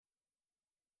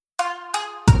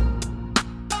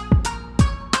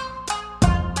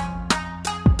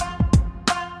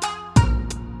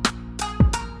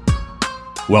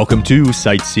Welcome to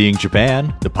Sightseeing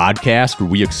Japan, the podcast where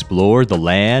we explore the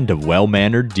land of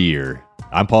well-mannered deer.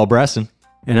 I'm Paul Bresson.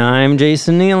 And I'm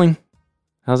Jason Nealing.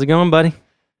 How's it going, buddy?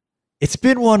 It's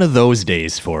been one of those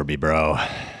days for me, bro.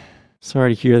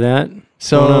 Sorry to hear that.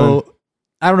 So,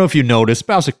 I don't know if you noticed,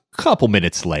 but I was a couple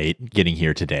minutes late getting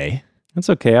here today. That's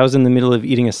okay. I was in the middle of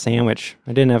eating a sandwich.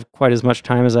 I didn't have quite as much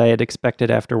time as I had expected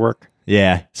after work.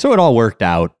 Yeah, so it all worked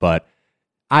out, but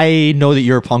I know that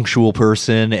you're a punctual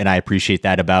person, and I appreciate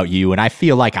that about you, and I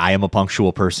feel like I am a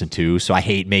punctual person too, so I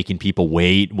hate making people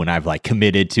wait when I've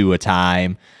committed to a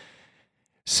time.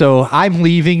 So I'm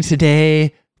leaving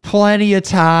today, plenty of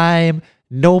time,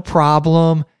 no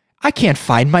problem. I can't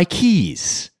find my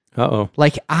keys. Uh-oh.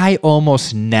 I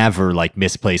almost never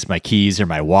misplace my keys or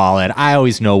my wallet. I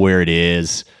always know where it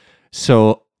is.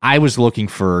 So I was looking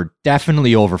for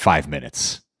definitely over 5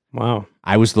 minutes. Wow.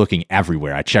 I was looking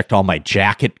everywhere. I checked all my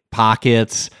jacket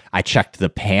pockets. I checked the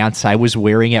pants I was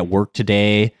wearing at work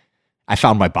today. I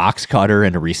found my box cutter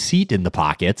and a receipt in the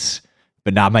pockets,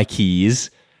 but not my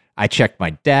keys. I checked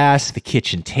my desk, the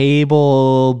kitchen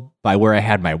table, by where I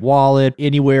had my wallet,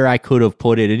 anywhere I could have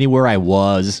put it, anywhere I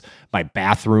was, my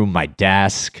bathroom, my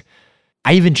desk.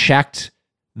 I even checked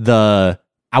the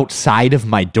outside of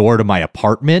my door to my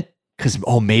apartment because,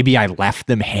 maybe I left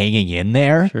them hanging in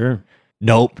there. Sure.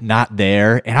 Nope, not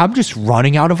there. And I'm just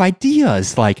running out of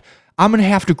ideas. I'm going to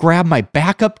have to grab my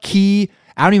backup key.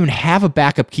 I don't even have a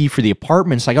backup key for the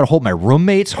apartment, so I got to hold my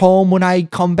roommates home when I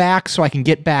come back so I can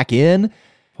get back in.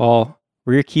 Paul,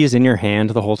 were your keys in your hand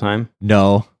the whole time?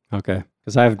 No. Okay.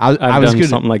 Because I've done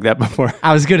something like that before.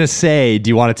 I was going to say,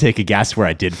 do you want to take a guess where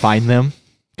I did find them?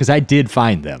 Because I did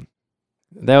find them.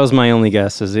 That was my only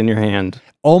guess, is in your hand.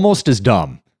 Almost as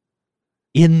dumb.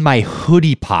 In my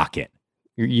hoodie pocket.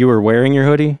 You were wearing your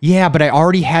hoodie? Yeah, but I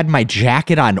already had my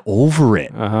jacket on over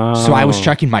it. Oh. So I was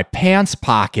checking my pants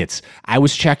pockets. I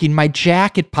was checking my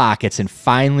jacket pockets. And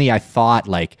finally I thought,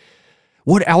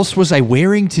 what else was I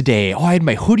wearing today? Oh, I had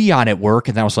my hoodie on at work.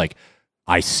 And then I was like,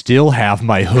 I still have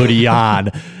my hoodie on.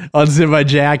 Unzip my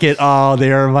jacket. Oh,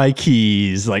 there are my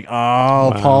keys.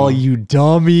 Wow. Paul, you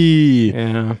dummy.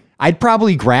 Yeah. I'd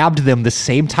probably grabbed them the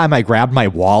same time I grabbed my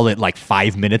wallet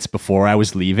 5 minutes before I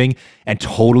was leaving and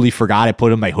totally forgot I put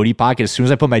it in my hoodie pocket. As soon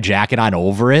as I put my jacket on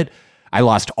over it, I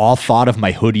lost all thought of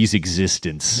my hoodie's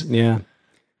existence. Yeah.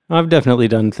 I've definitely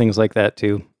done things like that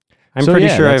too. I'm pretty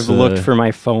sure I've looked for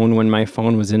my phone when my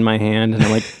phone was in my hand, and I'm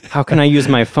like, how can I use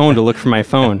my phone to look for my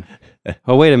phone?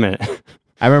 Oh, wait a minute.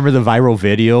 I remember the viral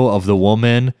video of the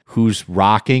woman who's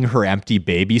rocking her empty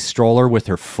baby stroller with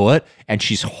her foot, and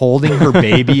she's holding her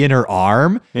baby in her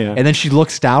arm. Yeah. And then she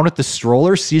looks down at the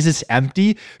stroller, sees it's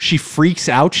empty. She freaks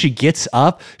out. She gets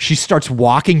up. She starts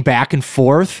walking back and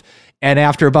forth. And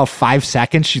after about 5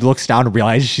 seconds, she looks down and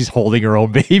realizes she's holding her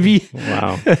own baby.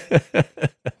 Wow.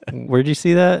 Where'd you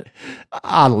see that?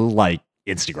 On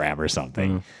Instagram or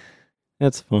something.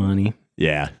 That's funny.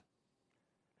 Yeah.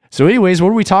 So anyways, what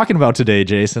are we talking about today,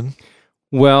 Jason?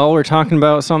 Well, we're talking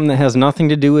about something that has nothing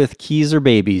to do with keys or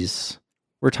babies.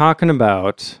 We're talking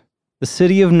about the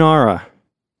City of Nara.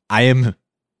 I am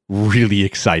really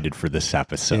excited for this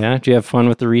episode. Yeah? Did you have fun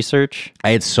with the research?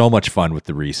 I had so much fun with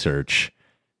the research.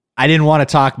 I didn't want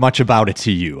to talk much about it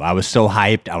to you. I was so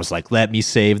hyped. I was like, let me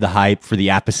save the hype for the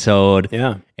episode.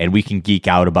 Yeah. And we can geek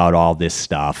out about all this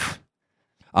stuff.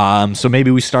 So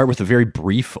maybe we start with a very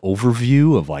brief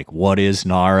overview of what is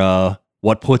Nara,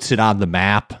 what puts it on the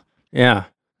map. Yeah.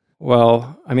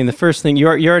 Well, the first thing, you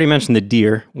already mentioned the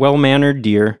deer, well-mannered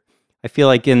deer. I feel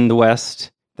like in the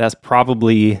West, that's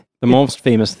probably the most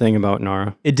famous thing about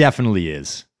Nara. It definitely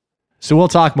is. So we'll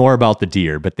talk more about the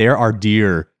deer, but there are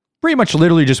deer pretty much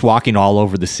literally just walking all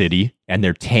over the city, and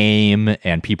they're tame,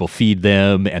 and people feed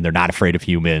them, and they're not afraid of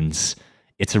humans.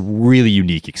 It's a really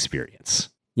unique experience.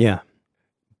 Yeah.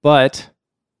 But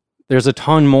there's a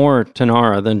ton more to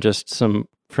Nara than just some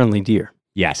friendly deer.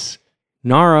 Yes.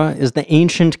 Nara is the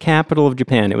ancient capital of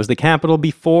Japan. It was the capital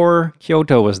before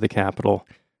Kyoto was the capital.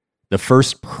 The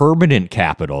first permanent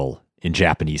capital in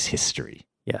Japanese history.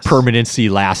 Yes. Permanency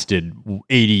lasted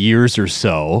 80 years or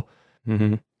so.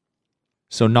 Mm-hmm.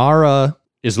 So Nara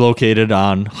is located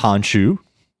on Honshu,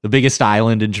 the biggest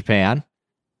island in Japan,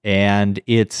 and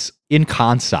it's in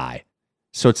Kansai.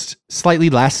 So it's slightly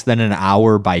less than an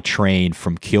hour by train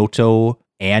from Kyoto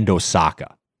and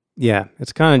Osaka. Yeah,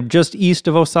 it's kind of just east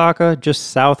of Osaka, just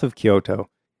south of Kyoto.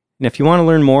 And if you want to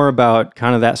learn more about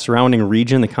kind of that surrounding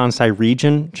region, the Kansai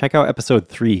region, check out episode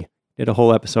 3. Did a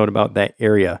whole episode about that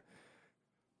area.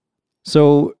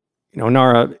 So,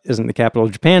 Nara isn't the capital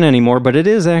of Japan anymore, but it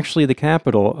is actually the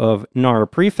capital of Nara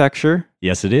Prefecture.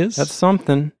 Yes, it is. That's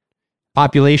something.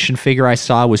 Population figure I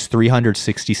saw was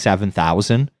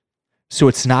 367,000. So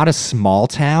it's not a small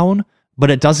town, but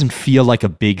it doesn't feel like a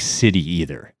big city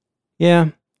either. Yeah.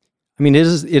 I mean, it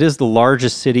is the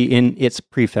largest city in its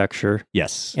prefecture.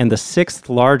 Yes. And the 6th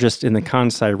largest in the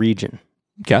Kansai region.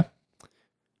 Okay.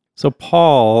 So,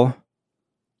 Paul,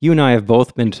 you and I have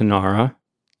both been to Nara.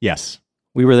 Yes.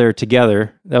 We were there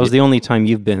together. That was the only time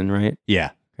you've been, right?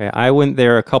 Yeah. Okay. I went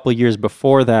there a couple years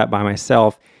before that by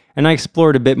myself, and I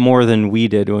explored a bit more than we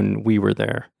did when we were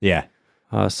there. Yeah.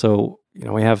 So,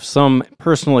 we have some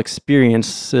personal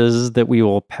experiences that we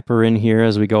will pepper in here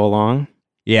as we go along.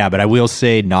 Yeah, but I will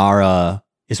say Nara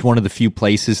is one of the few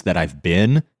places that I've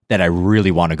been that I really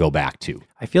want to go back to.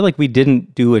 I feel like we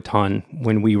didn't do a ton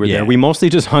when we were Yeah. there. We mostly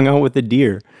just hung out with the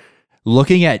deer.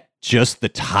 Looking at just the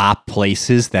top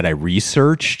places that I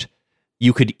researched,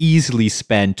 you could easily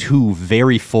spend 2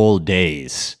 very full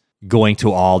days going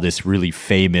to all this really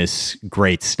famous,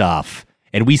 great stuff.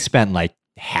 And we spent like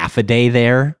half a day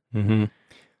there. Mm-hmm.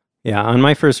 Yeah, on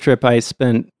my first trip, I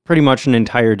spent pretty much an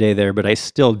entire day there, but I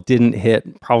still didn't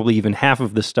hit probably even half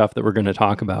of the stuff that we're going to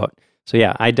talk about. So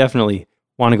yeah, I definitely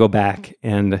want to go back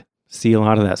and see a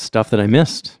lot of that stuff that I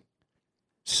missed.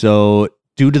 So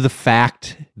due to the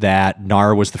fact that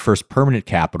Nara was the first permanent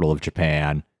capital of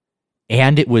Japan,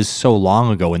 and it was so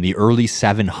long ago in the early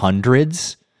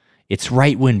 700s, it's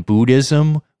right when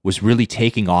Buddhism was really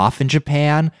taking off in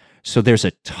Japan. So there's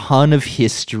a ton of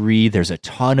history. There's a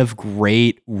ton of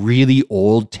great, really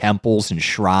old temples and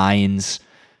shrines.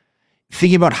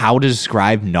 Thinking about how to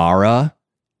describe Nara,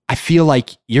 I feel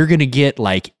like you're going to get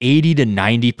like 80 to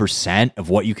 90% of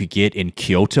what you could get in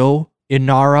Kyoto in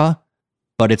Nara,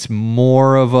 but it's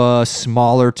more of a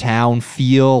smaller town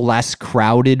feel, less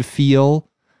crowded feel,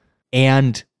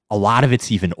 and a lot of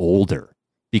it's even older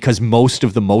because most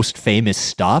of the most famous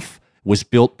stuff was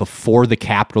built before the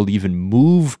capital even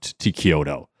moved to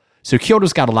Kyoto. So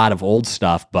Kyoto's got a lot of old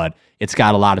stuff, but it's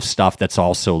got a lot of stuff that's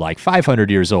also like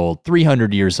 500 years old,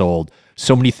 300 years old.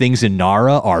 So many things in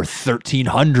Nara are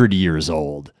 1,300 years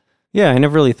old. Yeah, I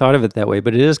never really thought of it that way,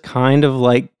 but it is kind of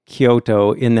like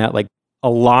Kyoto in that like a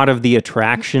lot of the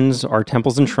attractions are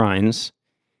temples and shrines.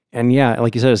 And yeah,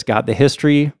 like you said, it's got the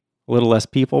history, a little less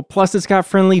people, plus it's got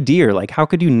friendly deer. Like how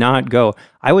could you not go?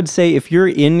 I would say if you're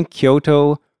in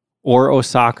Kyoto or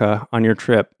Osaka on your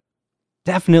trip,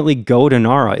 definitely go to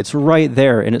Nara. It's right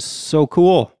there, and it's so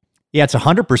cool. Yeah, it's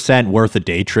 100% worth a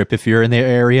day trip if you're in the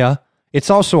area.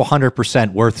 It's also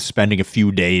 100% worth spending a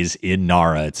few days in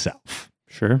Nara itself.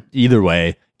 Sure. Either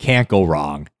way, can't go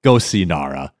wrong. Go see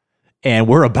Nara. And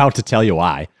we're about to tell you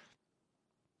why.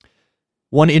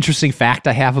 One interesting fact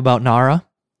I have about Nara,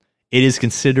 it is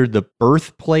considered the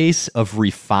birthplace of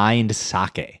refined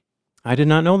sake. I did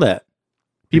not know that.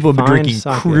 People have been Refined drinking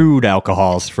sake. crude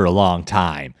alcohols for a long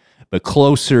time, but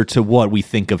closer to what we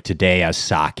think of today as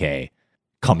sake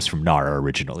comes from Nara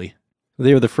originally.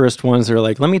 They were the first ones that are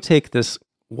like, let me take this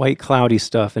white cloudy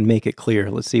stuff and make it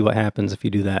clear. Let's see what happens if you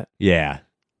do that. Yeah.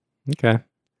 Okay.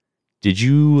 Did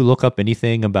you look up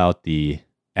anything about the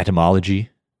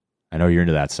etymology? I know you're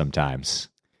into that sometimes.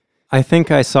 I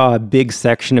think I saw a big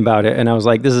section about it, and I was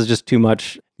like, this is just too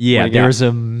much. Yeah, Like, there's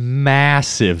a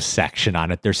massive section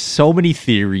on it. There's so many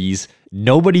theories.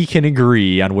 Nobody can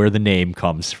agree on where the name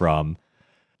comes from.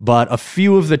 But a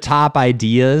few of the top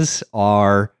ideas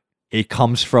are it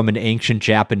comes from an ancient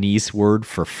Japanese word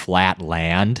for flat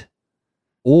land,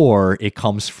 or it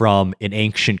comes from an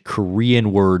ancient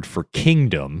Korean word for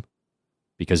kingdom,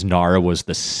 because Nara was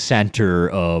the center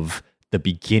of the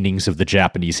beginnings of the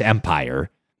Japanese Empire.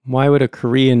 Why would a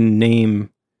Korean name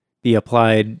be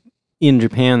applied in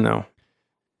Japan, though?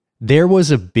 There was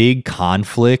a big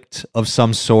conflict of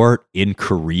some sort in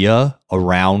Korea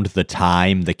around the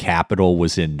time the capital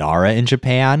was in Nara in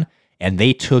Japan, and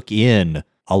they took in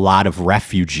a lot of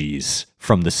refugees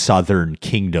from the southern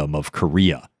kingdom of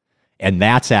Korea. And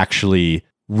that's actually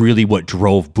really what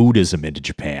drove Buddhism into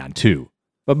Japan, too.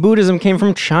 But Buddhism came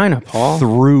from China, Paul.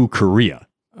 Through Korea.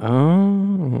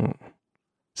 Oh.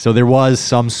 So there was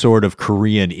some sort of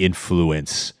Korean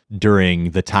influence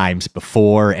during the times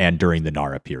before and during the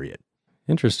Nara period.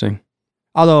 Interesting.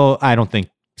 Although I don't think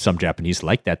some Japanese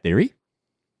like that theory.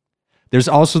 There's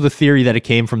also the theory that it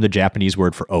came from the Japanese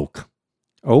word for oak.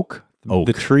 Oak? Oak.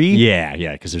 The tree? Yeah,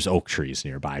 because there's oak trees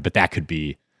nearby, but that could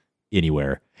be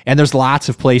anywhere. And there's lots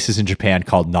of places in Japan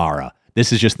called Nara.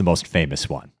 This is just the most famous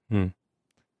one.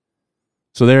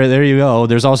 So there you go.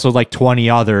 There's also like 20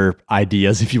 other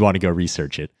ideas if you want to go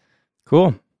research it.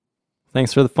 Cool.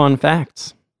 Thanks for the fun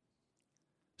facts.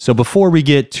 So before we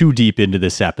get too deep into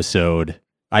this episode,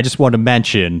 I just want to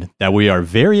mention that we are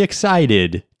very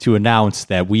excited to announce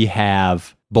that we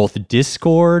have both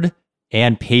Discord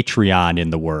and Patreon in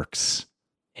the works.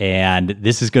 And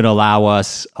this is going to allow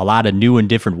us a lot of new and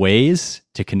different ways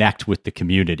to connect with the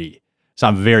community. So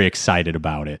I'm very excited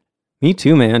about it. Me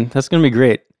too, man. That's going to be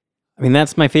great. I mean,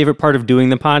 that's my favorite part of doing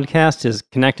the podcast is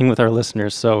connecting with our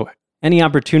listeners. So any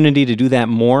opportunity to do that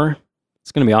more,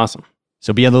 it's going to be awesome.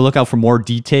 So be on the lookout for more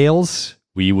details.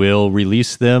 We will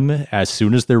release them as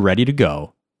soon as they're ready to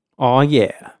go. Oh,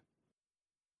 yeah.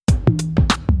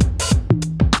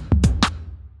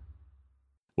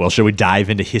 Well, shall we dive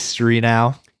into history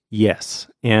now? Yes.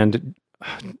 And,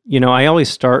 I always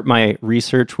start my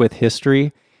research with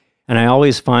history, and I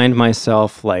always find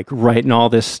myself like writing all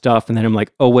this stuff, and then I'm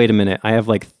like, oh, wait a minute. I have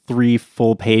like 3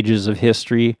 full pages of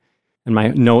history, and my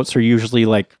notes are usually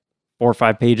like 4 or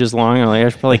 5 pages long. I'm like, I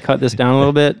should probably cut this down a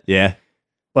little bit. Yeah.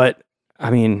 But,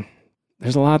 I mean,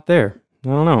 there's a lot there. I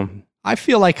don't know. I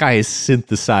feel like I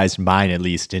synthesized mine at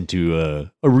least into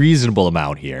a reasonable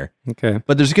amount here. Okay.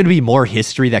 But there's going to be more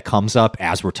history that comes up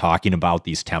as we're talking about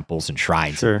these temples and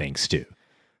shrines Sure. and things too.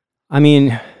 I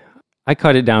mean, I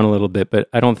cut it down a little bit, but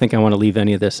I don't think I want to leave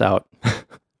any of this out.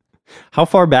 How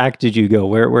far back did you go?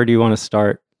 Where do you want to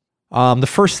start? The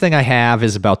first thing I have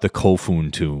is about the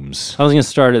Kofun tombs. I was going to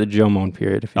start at the Jomon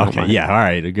period, if you don't mind. Yeah, all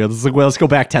right. Let's go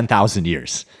back 10,000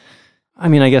 years. I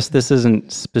mean, I guess this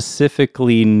isn't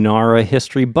specifically Nara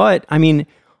history, but I mean,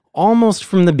 almost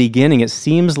from the beginning, it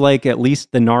seems like at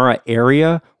least the Nara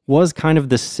area was kind of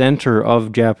the center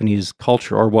of Japanese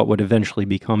culture, or what would eventually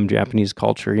become Japanese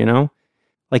culture,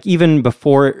 Like even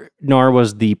before Nara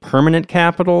was the permanent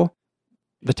capital,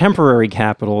 the temporary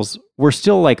capitals were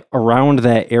still like around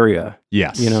that area.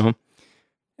 Yes.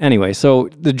 Anyway, so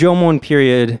the Jomon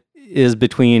period is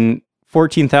between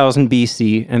 14,000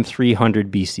 BC and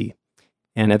 300 BC.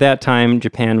 And at that time,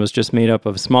 Japan was just made up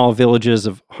of small villages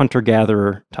of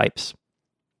hunter-gatherer types.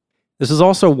 This is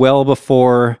also well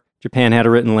before Japan had a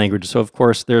written language, so of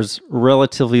course there's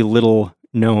relatively little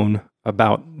known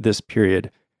about this period.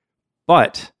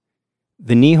 But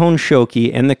the Nihon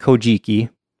Shoki and the Kojiki,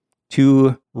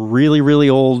 2 really, really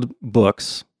old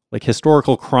books, like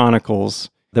historical chronicles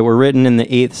that were written in the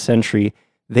 8th century,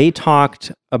 they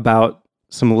talked about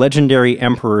some legendary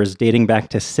emperors dating back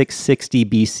to 660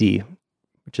 BC,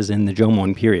 which is in the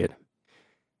Jomon period.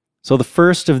 So the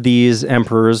first of these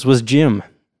emperors was Jim,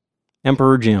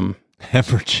 Emperor Jim.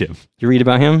 Emperor Jim. You read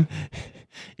about him?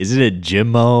 Isn't it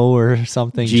Jimmo or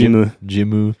something?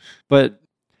 Jimu. But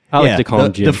I like to call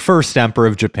him Jim. The first emperor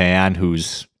of Japan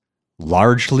who's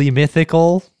largely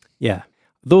mythical. Yeah.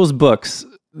 Those books,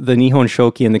 the Nihon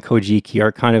Shoki and the Kojiki,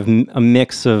 are kind of a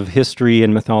mix of history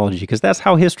and mythology, because that's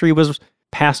how history was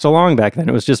passed along back then.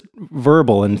 It was just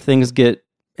verbal, and things get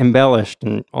embellished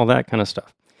and all that kind of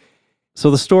stuff. So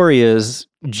the story is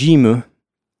Jimmu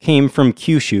came from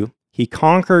Kyushu. He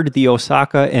conquered the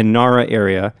Osaka and Nara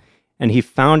area, and he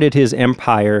founded his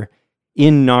empire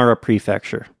in Nara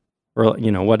Prefecture, or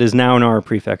what is now Nara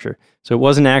Prefecture. So it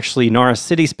wasn't actually Nara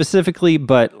City specifically,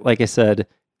 but like I said,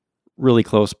 really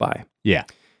close by. Yeah.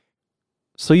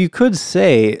 So you could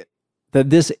say that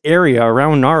this area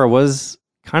around Nara was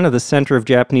kind of the center of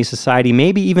Japanese society,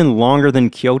 maybe even longer than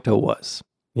Kyoto was.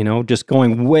 Just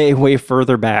going way, way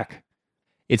further back.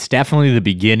 It's definitely the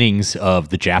beginnings of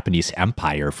the Japanese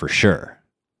Empire for sure.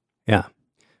 Yeah.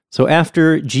 So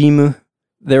after Jimmu,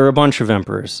 there were a bunch of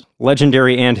emperors,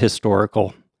 legendary and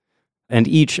historical. And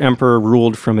each emperor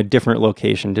ruled from a different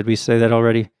location. Did we say that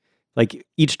already? Like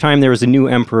each time there was a new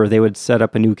emperor, they would set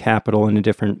up a new capital in a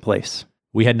different place.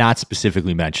 We had not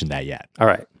specifically mentioned that yet. All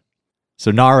right.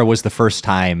 So Nara was the first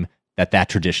time that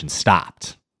tradition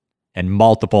stopped, and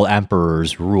multiple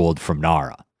emperors ruled from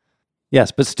Nara. Yes,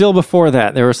 but still before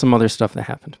that, there was some other stuff that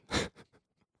happened.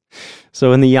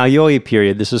 So in the Yayoi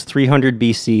period, this is 300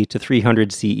 BC to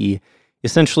 300 CE,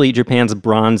 essentially Japan's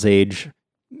Bronze Age.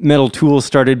 Metal tools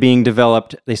started being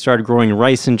developed. They started growing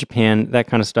rice in Japan, that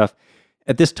kind of stuff.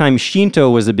 At this time, Shinto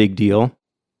was a big deal,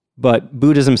 but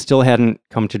Buddhism still hadn't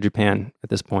come to Japan at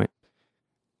this point.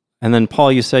 And then,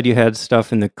 Paul, you said you had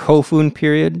stuff in the Kofun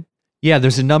period? Yeah,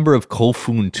 there's a number of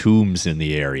Kofun tombs in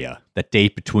the area that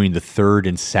date between the 3rd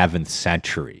and 7th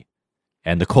century.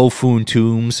 And the Kofun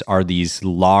tombs are these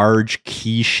large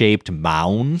key-shaped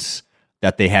mounds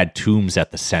that they had tombs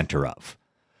at the center of.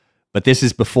 But this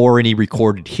is before any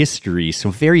recorded history,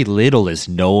 so very little is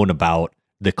known about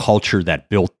the culture that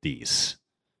built these.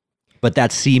 But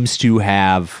that seems to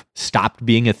have stopped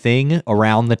being a thing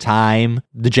around the time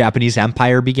the Japanese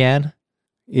Empire began.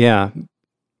 Yeah.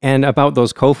 And about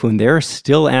those Kofun, there are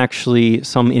still actually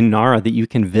some in Nara that you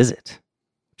can visit,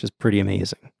 which is pretty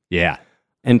amazing. Yeah.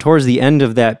 And towards the end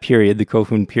of that period, the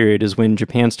Kofun period, is when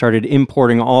Japan started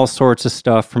importing all sorts of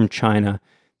stuff from China.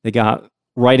 They got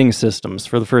writing systems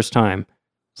for the first time.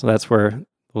 So that's where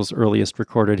those earliest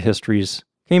recorded histories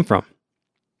came from.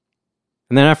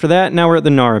 And then after that, now we're at the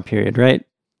Nara period, right?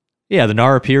 Yeah, the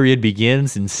Nara period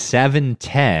begins in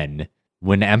 710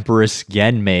 when Empress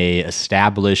Genmei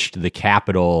established the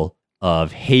capital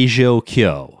of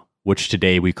Heijo, which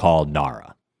today we call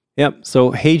Nara. Yep,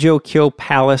 so Heijo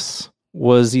Palace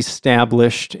was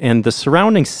established, and the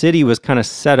surrounding city was kind of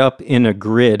set up in a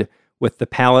grid with the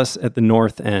palace at the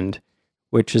north end,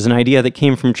 which is an idea that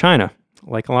came from China,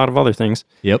 like a lot of other things.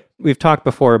 Yep. We've talked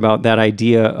before about that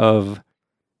idea of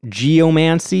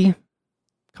geomancy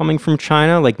coming from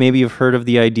China. Like maybe you've heard of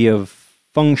the idea of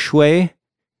feng shui,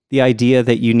 the idea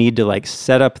that you need to like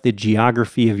set up the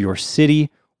geography of your city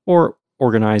or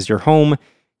organize your home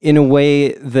in a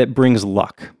way that brings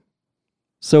luck.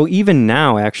 So even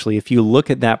now, actually, if you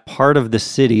look at that part of the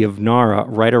city of Nara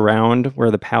right around where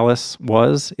the palace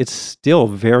was, it's still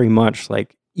very much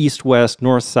like east-west,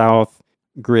 north-south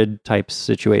grid type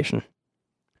situation.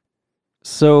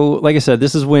 So, like I said,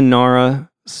 this is when Nara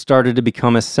started to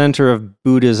become a center of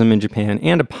Buddhism in Japan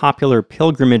and a popular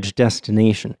pilgrimage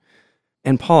destination.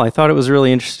 And Paul, I thought it was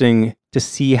really interesting to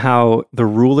see how the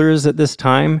rulers at this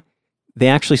time, they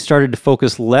actually started to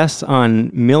focus less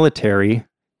on military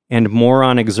and more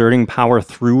on exerting power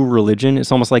through religion.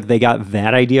 It's almost like they got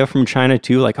that idea from China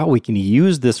too, like, oh, we can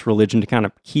use this religion to kind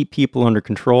of keep people under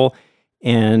control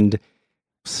and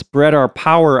spread our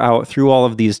power out through all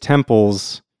of these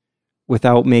temples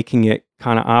without making it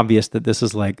kind of obvious that this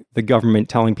is like the government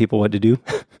telling people what to do.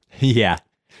 Yeah.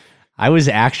 I was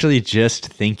actually just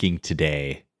thinking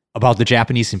today about the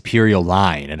Japanese imperial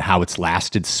line and how it's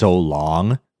lasted so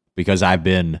long, because I've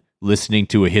been listening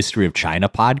to a History of China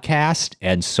podcast,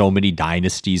 and so many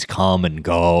dynasties come and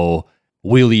go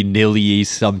willy-nilly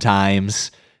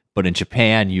sometimes. But in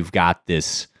Japan, you've got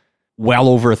this well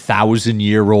over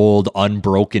 1,000-year-old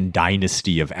unbroken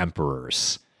dynasty of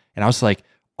emperors. And I was like,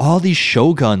 all these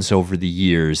shoguns over the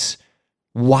years,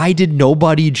 why did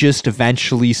nobody just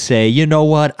eventually say, you know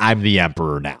what, I'm the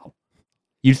emperor now?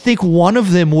 You'd think one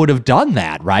of them would have done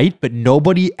that, right? But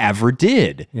nobody ever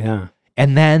did. Yeah.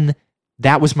 And then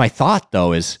that was my thought,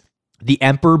 though, is the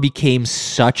emperor became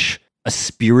such a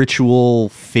spiritual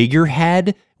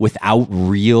figurehead without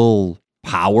real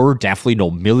power, definitely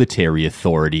no military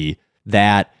authority,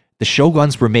 that the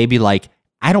shoguns were maybe like,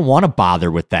 I don't want to bother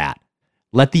with that.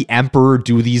 Let the emperor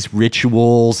do these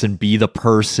rituals and be the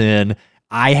person.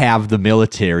 I have the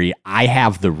military. I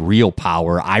have the real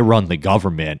power. I run the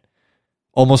government.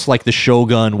 Almost like the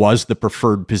shogun was the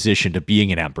preferred position to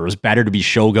being an emperor. It was better to be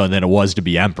shogun than it was to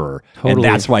be emperor. Totally. And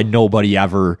that's why nobody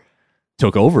ever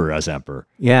took over as emperor.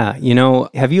 Yeah.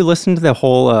 Have you listened to the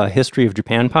whole History of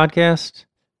Japan podcast?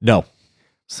 No.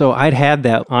 So I'd had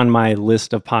that on my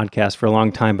list of podcasts for a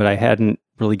long time, but I hadn't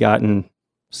really gotten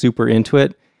super into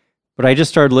it. But I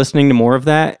just started listening to more of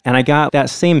that, and I got that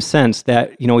same sense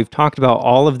that, we've talked about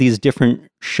all of these different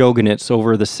shogunates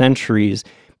over the centuries,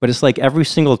 but it's like every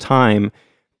single time,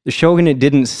 the shogunate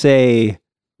didn't say,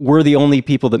 we're the only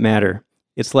people that matter.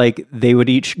 It's like they would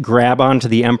each grab onto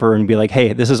the emperor and be like,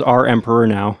 hey, this is our emperor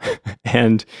now,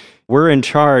 and we're in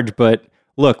charge, but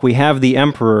look, we have the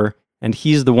emperor, and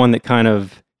he's the one that kind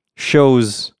of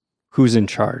shows who's in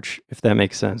charge, if that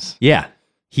makes sense. Yeah.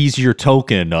 He's your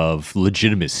token of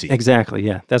legitimacy. Exactly,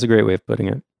 yeah. That's a great way of putting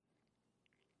it.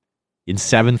 In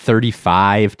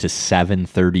 735 to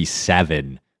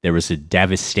 737, there was a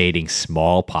devastating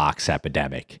smallpox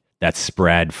epidemic that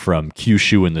spread from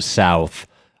Kyushu in the south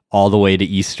all the way to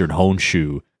eastern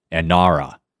Honshu and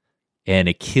Nara. And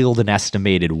it killed an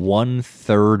estimated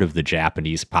 1/3 of the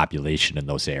Japanese population in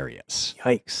those areas.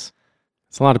 Yikes.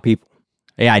 That's a lot of people.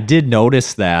 Yeah, I did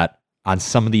notice that on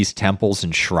some of these temples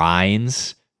and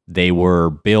shrines, they were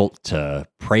built to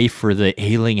pray for the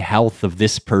ailing health of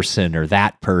this person or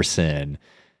that person.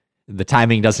 The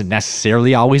timing doesn't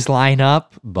necessarily always line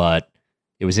up, but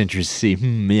it was interesting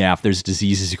to see, if there's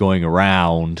diseases going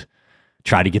around,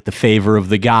 try to get the favor of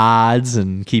the gods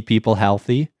and keep people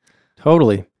healthy.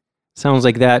 Totally. Sounds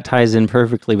like that ties in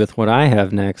perfectly with what I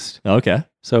have next. Okay.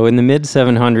 So in the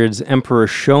mid-700s, Emperor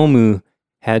Shomu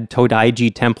had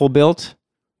Todaiji Temple built.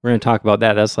 We're going to talk about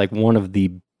that. That's like one of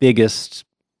the biggest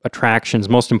attractions,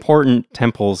 most important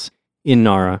temples in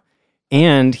Nara.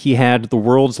 And he had the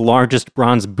world's largest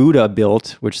bronze Buddha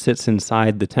built, which sits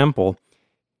inside the temple.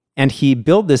 And he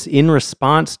built this in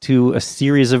response to a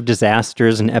series of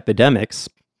disasters and epidemics,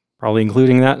 probably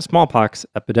including that smallpox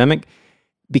epidemic,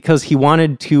 because he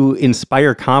wanted to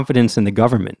inspire confidence in the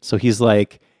government. So he's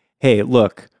like, hey,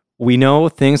 look, we know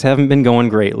things haven't been going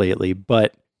great lately,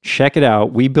 but check it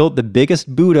out. We built the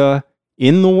biggest Buddha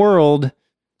in the world,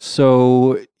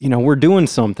 So, we're doing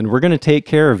something. We're going to take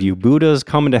care of you. Buddha's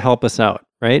coming to help us out,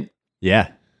 right?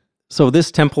 Yeah. So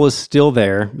this temple is still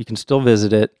there. You can still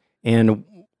visit it. And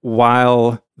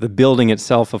while the building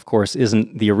itself, of course,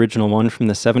 isn't the original one from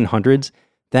the 700s,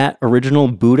 that original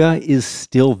Buddha is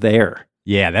still there.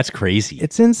 Yeah, that's crazy.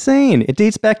 It's insane. It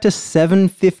dates back to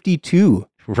 752.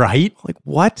 Right? Like,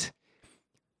 what?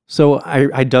 So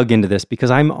I dug into this because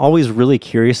I'm always really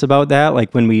curious about that.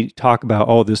 Like when we talk about,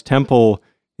 oh, this temple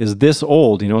is this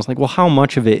old, it's like, well, how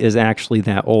much of it is actually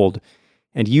that old?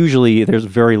 And usually there's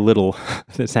very little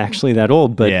that's actually that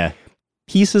old, but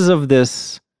pieces of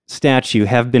this statue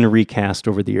have been recast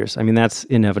over the years. I mean, that's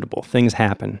inevitable. Things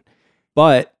happen.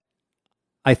 But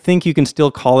I think you can still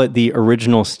call it the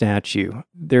original statue.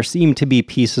 There seem to be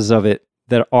pieces of it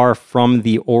that are from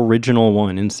the original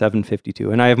one in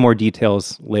 752. And I have more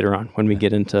details later on when we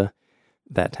get into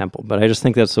that temple. But I just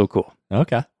think that's so cool.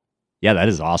 Okay. Yeah, that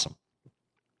is awesome.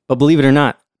 But believe it or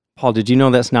not, Paul, did you know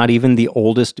that's not even the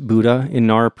oldest Buddha in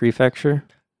Nara Prefecture?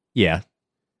 Yeah.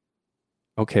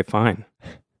 Okay, fine.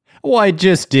 Well, I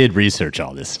just did research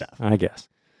all this stuff. I guess.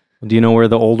 Do you know where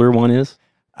the older one is?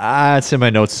 It's in my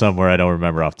notes somewhere. I don't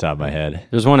remember off the top of my head.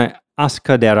 There's one at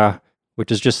Asuka,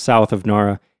 which is just south of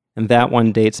Nara, and that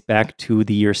one dates back to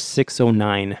the year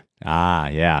 609. Ah,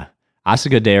 yeah.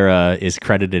 Asuka is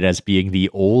credited as being the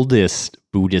oldest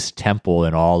Buddhist temple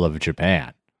in all of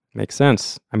Japan. Makes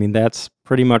sense. I mean, that's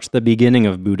pretty much the beginning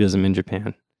of Buddhism in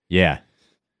Japan. Yeah.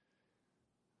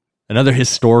 Another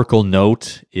historical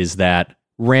note is that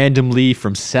randomly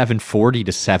from 740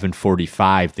 to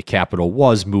 745, the capital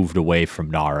was moved away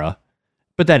from Nara,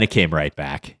 but then it came right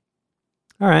back.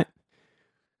 All right.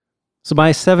 So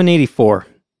by 784,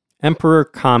 Emperor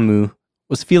Kamu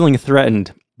was feeling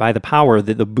threatened by the power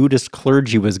that the Buddhist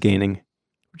clergy was gaining,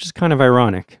 which is kind of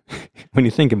ironic when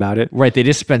you think about it. Right, they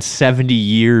just spent 70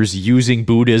 years using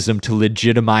Buddhism to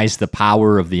legitimize the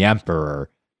power of the emperor,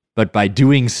 but by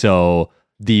doing so,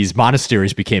 these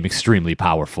monasteries became extremely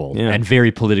powerful and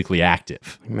very politically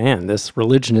active. Man, this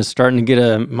religion is starting to get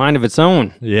a mind of its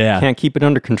own. Yeah. Can't keep it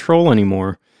under control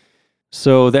anymore.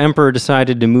 So the emperor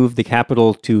decided to move the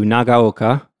capital to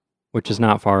Nagaoka, which is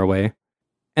not far away.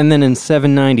 And then in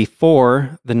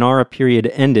 794, the Nara period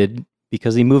ended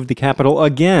because he moved the capital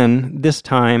again, this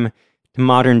time to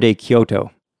modern-day Kyoto,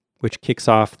 which kicks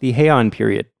off the Heian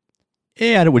period.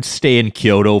 And it would stay in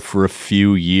Kyoto for a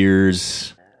few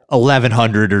years,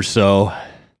 1100 or so.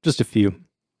 Just a few.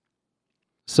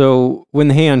 So when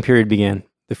the Heian period began,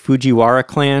 the Fujiwara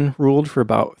clan ruled for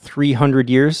about 300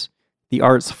 years. The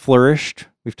arts flourished.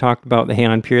 We've talked about the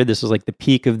Heian period. This was like the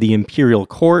peak of the imperial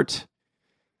court.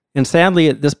 And sadly,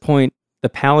 at this point, the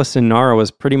palace in Nara was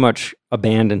pretty much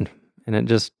abandoned, and it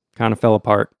just kind of fell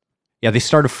apart. Yeah, they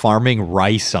started farming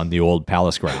rice on the old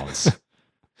palace grounds.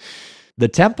 The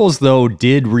temples, though,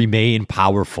 did remain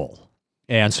powerful.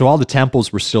 And so all the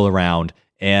temples were still around,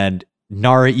 and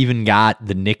Nara even got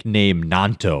the nickname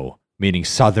Nanto, meaning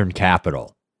southern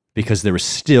capital, because there was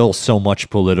still so much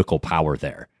political power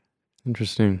there.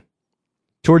 Interesting.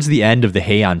 Towards the end of the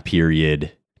Heian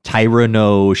period, Taira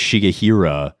no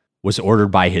Shigehira was ordered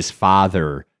by his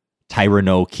father, Taira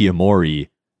no Kiyomori,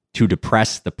 to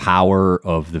depress the power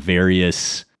of the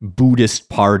various Buddhist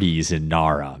parties in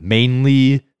Nara,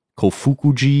 mainly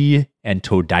Kofukuji and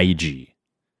Todaiji,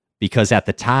 because at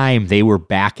the time they were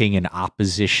backing an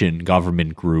opposition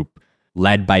government group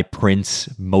led by Prince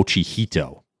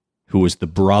Mochihito, who was the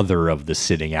brother of the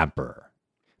sitting emperor.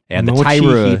 And the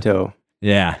Mochihito.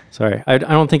 Yeah. Sorry, I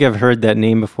don't think I've heard that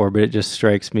name before, but it just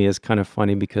strikes me as kind of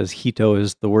funny because Hito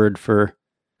is the word for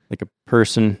like a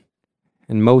person,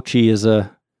 and mochi is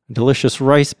a delicious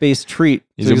rice-based treat.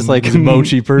 He's a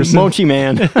mochi person. Mochi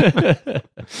man.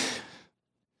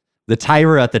 The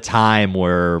Taira at the time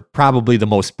were probably the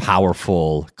most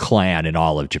powerful clan in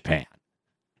all of Japan.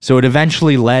 So it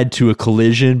eventually led to a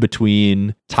collision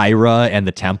between Taira and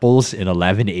the temples in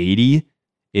 1180,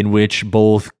 in which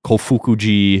both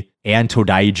Kofukuji and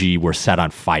Todaiji were set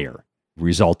on fire,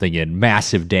 resulting in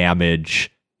massive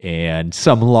damage and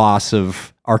some loss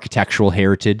of architectural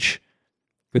heritage.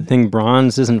 Good thing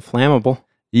bronze isn't flammable.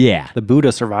 Yeah. The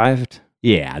Buddha survived.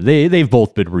 Yeah, they've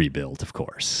both been rebuilt, of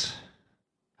course.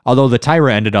 Although the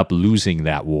Taira ended up losing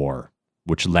that war,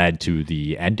 which led to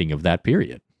the ending of that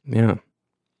period. Yeah.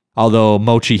 Although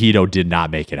Mochihito did not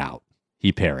make it out.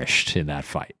 He perished in that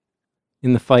fight.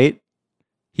 In the fight?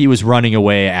 He was running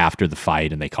away after the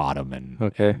fight, and they caught him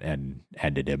and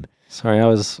ended him. Sorry, I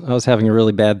was having a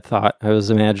really bad thought. I was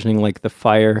imagining like the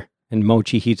fire and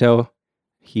Mochihito.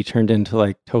 He turned into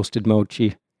like toasted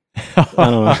mochi. I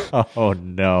don't know. Oh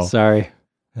no. Sorry.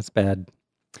 That's bad.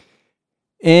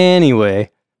 Anyway,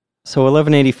 So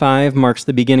 1185 marks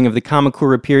the beginning of the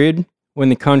Kamakura period, when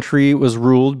the country was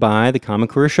ruled by the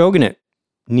Kamakura shogunate,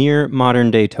 near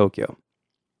modern-day Tokyo.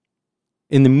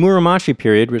 In the Muromachi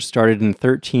period, which started in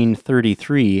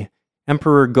 1333,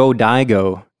 Emperor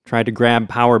Go-Daigo tried to grab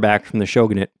power back from the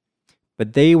shogunate,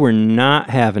 but they were not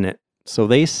having it, so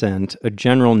they sent a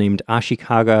general named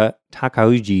Ashikaga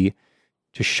Takauji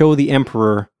to show the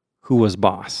emperor who was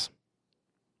boss.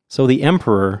 So the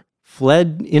emperor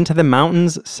fled into the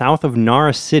mountains south of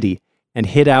Nara City and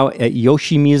hid out at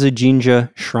Yoshimizu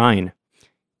Jinja Shrine.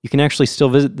 You can actually still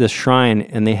visit this shrine,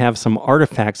 and they have some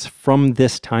artifacts from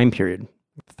this time period,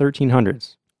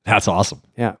 1300s. That's awesome.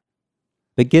 Yeah.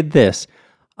 But get this,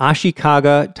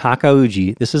 Ashikaga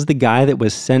Takauji, this is the guy that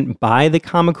was sent by the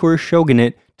Kamakura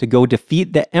shogunate to go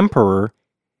defeat the emperor.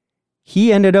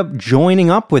 He ended up joining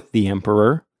up with the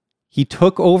emperor. He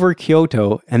took over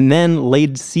Kyoto and then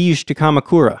laid siege to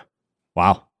Kamakura.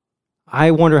 Wow.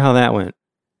 I wonder how that went.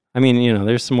 I mean,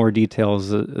 there's some more details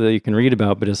that you can read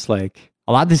about, but it's like...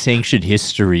 A lot of this ancient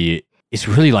history is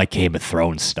really like Game of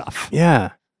Thrones stuff. Yeah.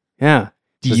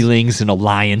 Dealings and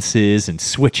alliances and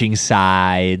switching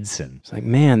sides. And it's like,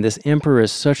 man, this emperor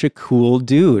is such a cool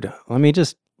dude. Let me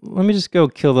just go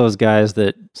kill those guys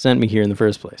that sent me here in the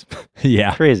first place.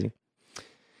 Yeah. Crazy.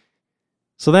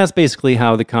 So that's basically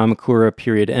how the Kamakura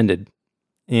period ended.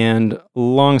 And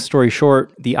long story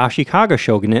short, the Ashikaga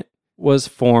shogunate was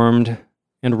formed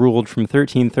and ruled from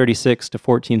 1336 to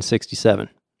 1467.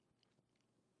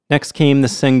 Next came the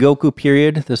Sengoku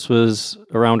period. This was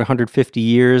around 150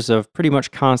 years of pretty much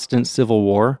constant civil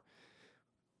war.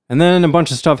 And then a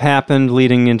bunch of stuff happened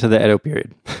leading into the Edo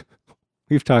period.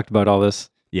 We've talked about all this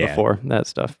before, that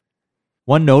stuff.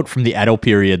 One note from the Edo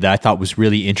period that I thought was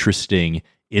really interesting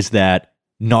is that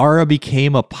Nara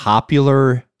became a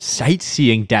popular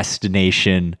sightseeing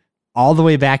destination all the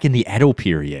way back in the Edo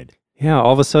period. Yeah,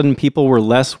 all of a sudden people were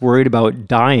less worried about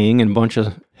dying and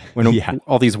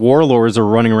all these warlords are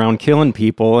running around killing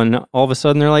people, and all of a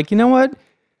sudden they're like, you know what?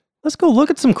 Let's go look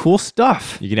at some cool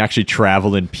stuff. You can actually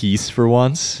travel in peace for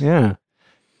once. Yeah.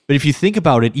 But if you think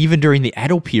about it, even during the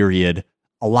Edo period,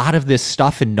 a lot of this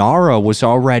stuff in Nara was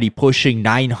already pushing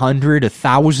 900,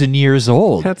 1,000 years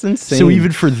old. That's insane. So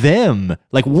even for them,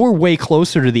 like, we're way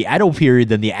closer to the Edo period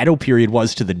than the Edo period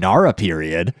was to the Nara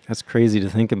period. That's crazy to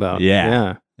think about.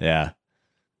 Yeah.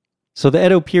 So the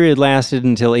Edo period lasted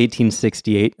until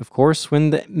 1868, of course,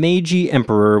 when the Meiji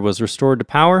Emperor was restored to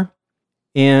power.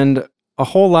 And a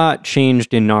whole lot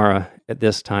changed in Nara at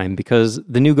this time because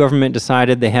the new government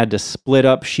decided they had to split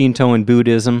up Shinto and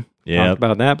Buddhism. Talked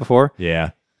about that before.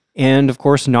 Yeah. And of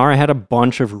course, Nara had a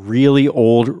bunch of really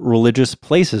old religious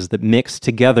places that mixed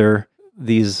together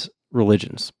these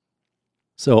religions.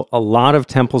 So a lot of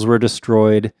temples were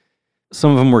destroyed.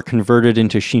 Some of them were converted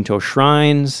into Shinto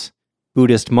shrines.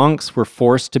 Buddhist monks were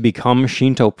forced to become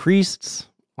Shinto priests.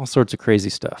 All sorts of crazy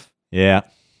stuff. Yeah.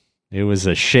 It was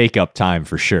a shake-up time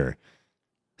for sure.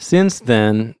 Since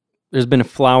then, there's been a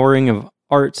flowering of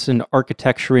arts and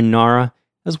architecture in Nara,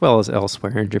 as well as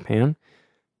elsewhere in Japan.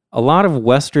 A lot of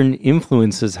Western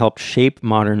influences helped shape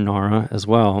modern Nara as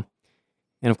well.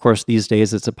 And of course, these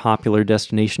days it's a popular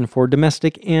destination for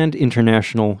domestic and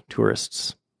international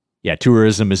tourists. Yeah,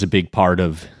 tourism is a big part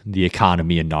of the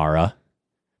economy in Nara.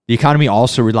 The economy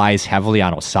also relies heavily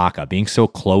on Osaka. Being so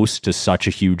close to such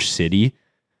a huge city,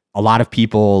 a lot of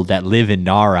people that live in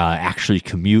Nara actually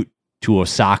commute to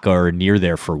Osaka or near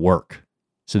there for work.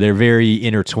 So they're very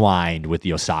intertwined with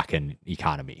the Osakan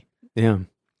economy. Yeah.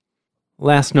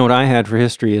 Last note I had for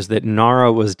history is that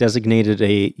Nara was designated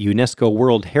a UNESCO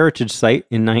World Heritage Site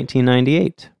in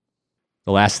 1998.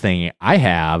 The last thing I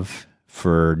have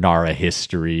for Nara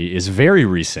history is very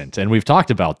recent, and we've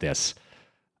talked about this.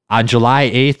 On July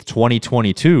 8th,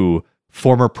 2022,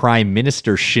 former Prime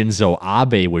Minister Shinzo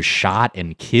Abe was shot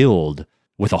and killed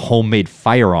with a homemade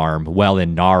firearm while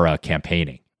in Nara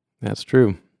campaigning. That's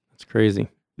true. That's crazy.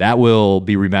 That will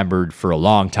be remembered for a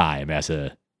long time as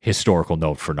a historical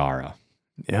note for Nara.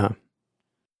 Yeah.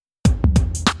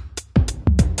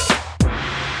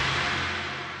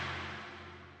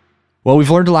 Well, we've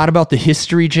learned a lot about the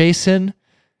history, Jason.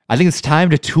 I think it's time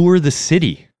to tour the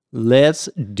city. Let's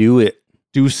do it.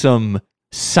 Do some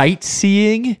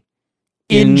sightseeing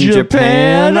in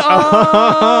Japan.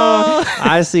 Oh!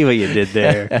 I see what you did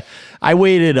there. I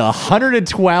waited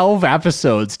 112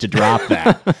 episodes to drop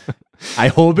that. I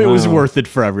hope it was worth it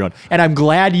for everyone. And I'm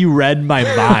glad you read my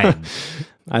mind.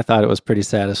 I thought it was pretty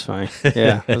satisfying.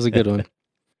 Yeah, that was a good one.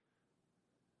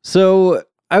 So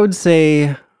I would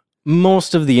say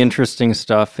most of the interesting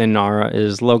stuff in Nara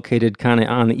is located kind of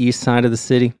on the east side of the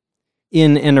city,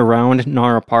 in and around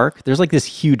Nara Park. There's like this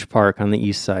huge park on the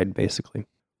east side, basically.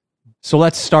 So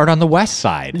let's start on the west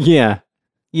side. Yeah.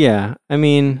 I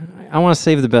mean, I want to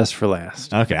save the best for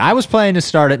last. Okay, I was planning to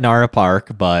start at Nara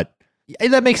Park, but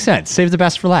that makes sense. Save the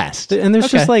best for last. And there's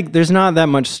just there's not that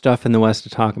much stuff in the west to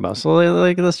talk about. So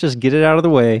let's just get it out of the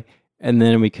way, and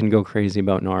then we can go crazy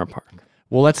about Nara Park.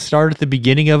 Well, let's start at the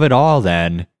beginning of it all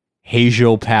then.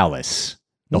 Heijo Palace.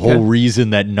 The whole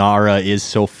reason that Nara is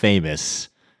so famous.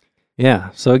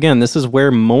 Yeah, so again, this is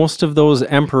where most of those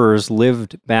emperors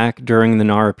lived back during the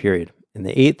Nara period, in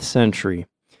the 8th century.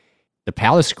 The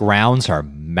palace grounds are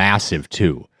massive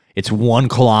too. It's 1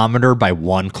 kilometer by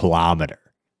 1 kilometer.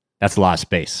 That's a lot of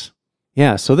space.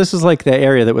 Yeah, so this is like the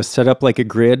area that was set up like a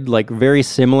grid, like very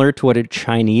similar to what a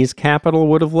Chinese capital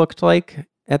would have looked like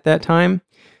at that time.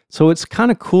 So it's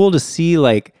kind of cool to see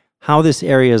like how this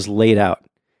area is laid out.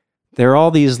 There are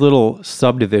all these little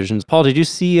subdivisions. Paul, did you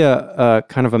see a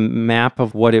kind of a map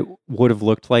of what it would have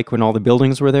looked like when all the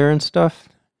buildings were there and stuff?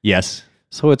 Yes.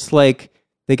 So it's like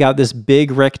they got this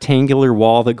big rectangular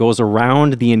wall that goes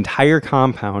around the entire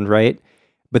compound, right?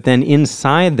 But then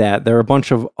inside that, there are a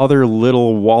bunch of other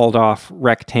little walled off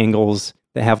rectangles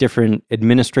that have different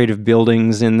administrative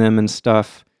buildings in them and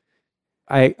stuff.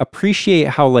 I appreciate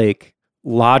how like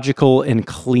logical and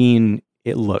clean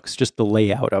it looks, just the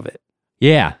layout of it.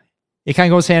 Yeah. It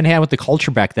kind of goes hand in hand with the culture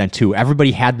back then too.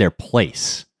 Everybody had their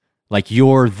place. Like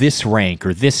you're this rank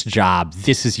or this job,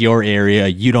 this is your area.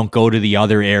 You don't go to the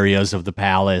other areas of the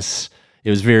palace.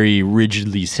 It was very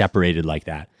rigidly separated like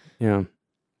that. Yeah.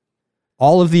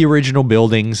 All of the original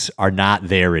buildings are not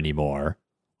there anymore.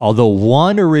 Although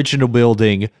one original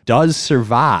building does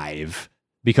survive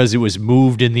because it was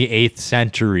moved in the 8th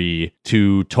century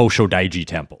to Toshodaiji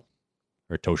Temple.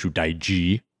 Or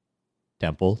Toshodaiji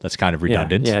Temple. That's kind of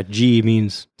redundant. Yeah, Ji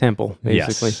means temple,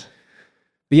 basically. Yes.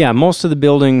 But yeah, most of the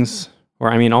buildings,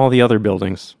 or I mean all the other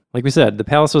buildings, like we said, the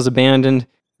palace was abandoned.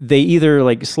 They either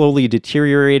like slowly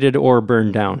deteriorated or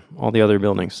burned down, all the other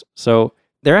buildings. So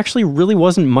there actually really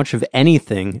wasn't much of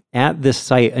anything at this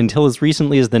site until as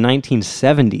recently as the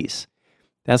 1970s.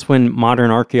 That's when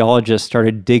modern archaeologists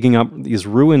started digging up these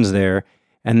ruins there.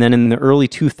 And then in the early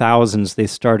 2000s, they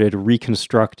started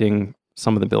reconstructing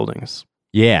some of the buildings.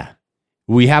 Yeah.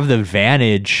 We have the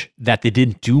advantage that they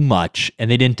didn't do much and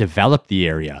they didn't develop the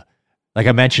area. Like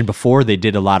I mentioned before, they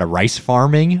did a lot of rice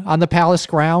farming on the palace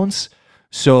grounds.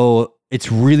 So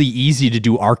it's really easy to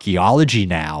do archaeology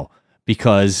now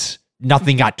because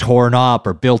nothing got torn up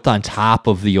or built on top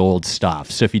of the old stuff.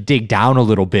 So if you dig down a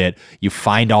little bit, you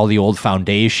find all the old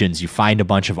foundations, you find a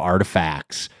bunch of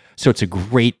artifacts. So it's a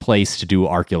great place to do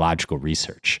archaeological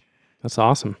research. That's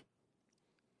awesome.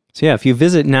 So yeah, if you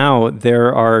visit now,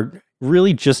 there are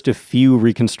really just a few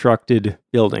reconstructed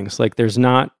buildings. Like there's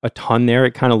not a ton there.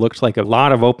 It kind of looks like a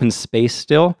lot of open space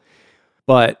still.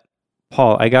 But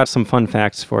Paul, I got some fun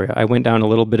facts for you. I went down a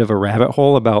little bit of a rabbit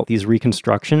hole about these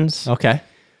reconstructions. Okay.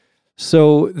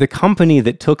 So the company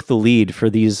that took the lead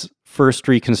for these first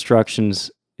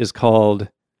reconstructions is called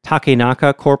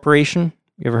Takenaka Corporation.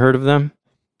 You ever heard of them?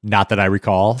 Not that I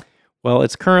recall. Well,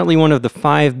 it's currently one of the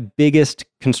 5 biggest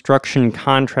construction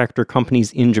contractor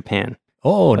companies in Japan.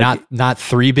 Oh, not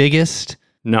 3 biggest?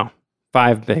 No,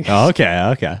 5 biggest. Oh,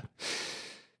 okay.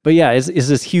 But yeah, it's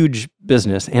this huge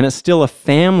business, and it's still a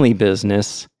family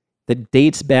business that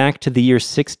dates back to the year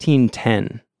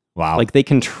 1610. Wow. Like they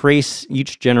can trace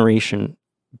each generation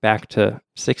back to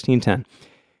 1610.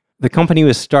 The company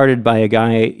was started by a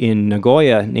guy in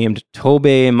Nagoya named Tobe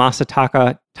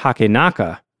Masataka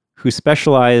Takenaka, who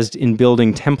specialized in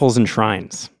building temples and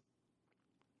shrines.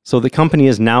 So the company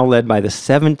is now led by the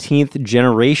 17th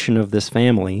generation of this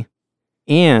family,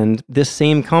 and this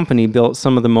same company built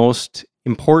some of the most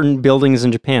important buildings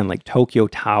in Japan, like Tokyo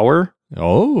Tower,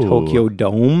 Tokyo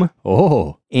Dome,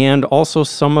 and also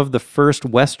some of the first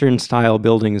Western-style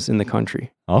buildings in the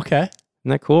country. Okay. Isn't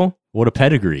that cool? What a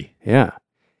pedigree. Yeah.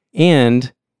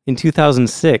 And in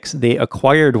 2006, they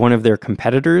acquired one of their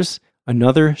competitors,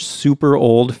 another super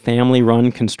old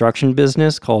family-run construction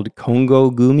business called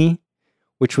Kongo Gumi,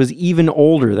 which was even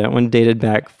older. That one dated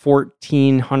back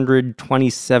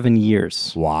 1,427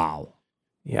 years. Wow.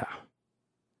 Yeah.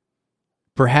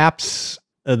 Perhaps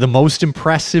the most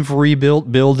impressive rebuilt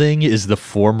building is the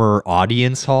former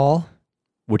audience hall,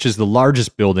 which is the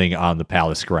largest building on the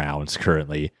palace grounds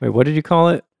currently. Wait, what did you call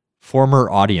it? Former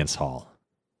audience hall.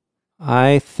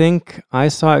 I think I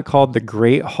saw it called the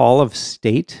Great Hall of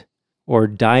State or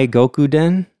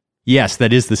Daigokuden. Yes,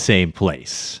 that is the same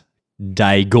place.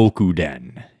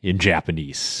 Daigokuden in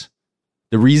Japanese.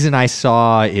 The reason I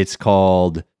saw it's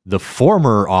called the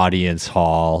former audience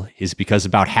hall is because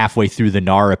about halfway through the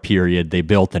Nara period, they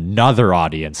built another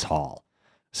audience hall.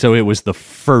 So it was the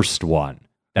first one.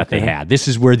 that they had. This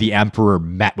is where the emperor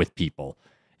met with people.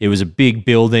 It was a big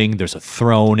building. There's a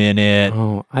throne in it.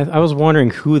 Oh, I was wondering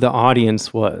who the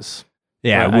audience was.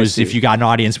 Yeah, it was if you got an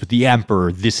audience with the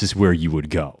emperor, this is where you would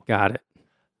go. Got it.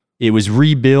 It was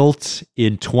rebuilt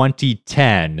in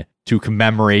 2010 to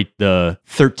commemorate the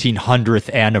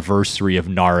 1300th anniversary of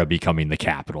Nara becoming the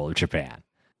capital of Japan.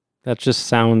 That just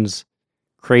sounds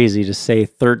crazy to say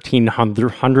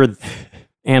 1300th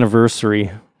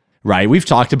anniversary. Right. We've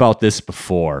talked about this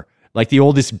before. Like the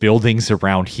oldest buildings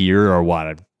around here are what,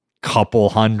 a couple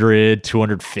hundred,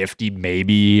 250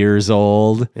 maybe years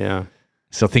old. Yeah.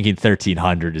 So thinking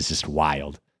 1300 is just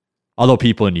wild. Although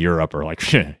people in Europe are like,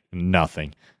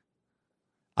 nothing.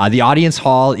 The audience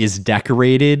hall is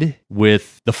decorated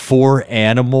with the 4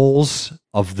 animals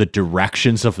of the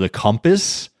directions of the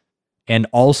compass and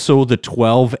also the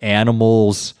 12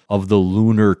 animals of the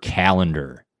lunar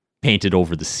calendar painted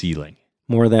over the ceiling.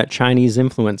 More of that Chinese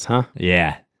influence, huh?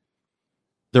 Yeah.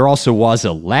 There also was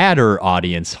a latter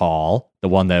audience hall, the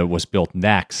one that was built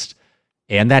next,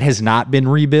 and that has not been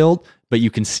rebuilt, but you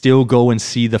can still go and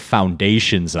see the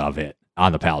foundations of it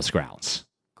on the palace grounds.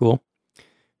 Cool.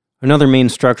 Another main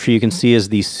structure you can see is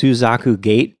the Suzaku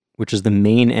Gate, which is the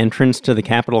main entrance to the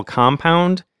capital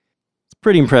compound. It's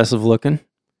pretty impressive looking.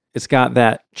 It's got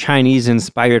that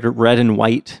Chinese-inspired red and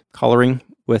white coloring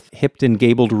with hipped and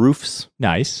gabled roofs.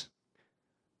 Nice.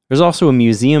 There's also a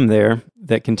museum there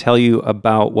that can tell you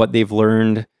about what they've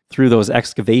learned through those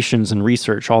excavations and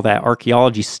research, all that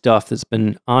archaeology stuff that's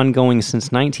been ongoing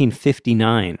since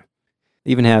 1959.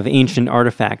 They even have ancient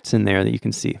artifacts in there that you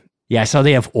can see. Yeah, I saw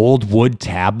they have old wood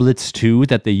tablets too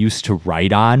that they used to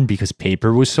write on because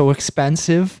paper was so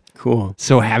expensive. Cool.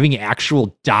 So having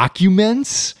actual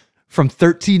documents from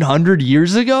 1300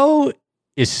 years ago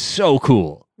is so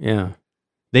cool. Yeah.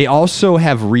 They also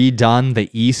have redone the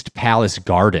East Palace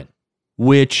Garden,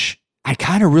 which I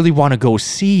kind of really want to go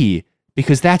see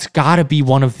because that's got to be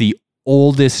one of the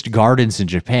oldest gardens in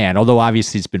Japan. Although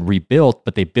obviously it's been rebuilt,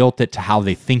 but they built it to how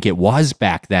they think it was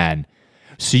back then.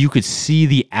 So you could see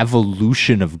the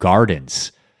evolution of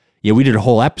gardens. Yeah, we did a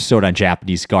whole episode on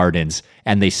Japanese gardens,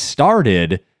 and they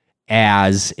started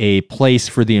as a place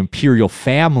for the imperial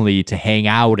family to hang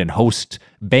out and host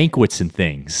banquets and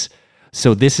things.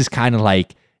 So this is kind of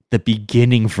like the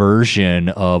beginning version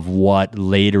of what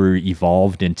later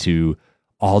evolved into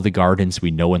all the gardens we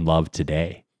know and love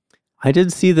today. I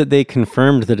did see that they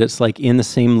confirmed that it's like in the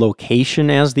same location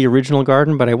as the original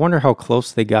garden, but I wonder how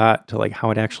close they got to like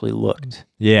how it actually looked.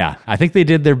 Yeah, I think they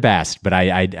did their best, but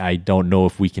I don't know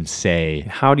if we can say.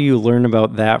 How do you learn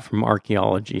about that from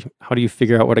archaeology? How do you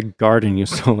figure out what a garden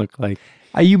used to look like?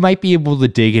 You might be able to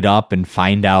dig it up and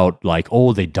find out like,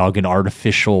 oh, they dug an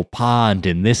artificial pond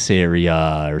in this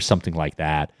area or something like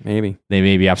that. Maybe. They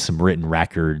maybe have some written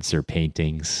records or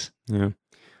paintings. Yeah.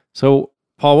 So,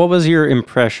 Paul, what was your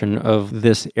impression of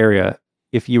this area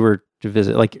if you were to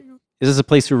visit? Like, is this a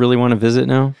place you really want to visit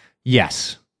now?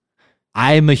 Yes.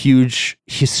 I'm a huge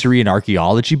history and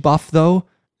archaeology buff, though,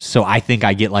 so I think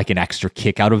I get like an extra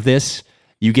kick out of this.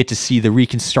 You get to see the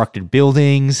reconstructed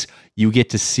buildings. You get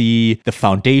to see the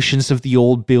foundations of the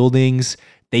old buildings.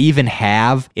 They even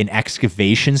have an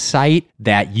excavation site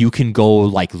that you can go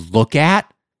like look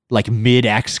at. Like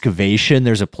mid-excavation,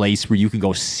 there's a place where you can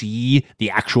go see the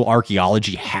actual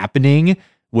archaeology happening,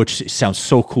 which sounds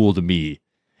so cool to me.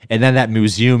 And then that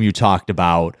museum you talked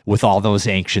about with all those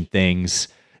ancient things,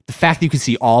 the fact that you can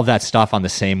see all of that stuff on the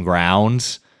same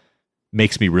grounds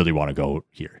makes me really want to go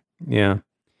here. Yeah.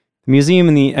 The museum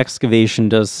and the excavation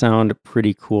does sound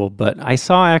pretty cool, but I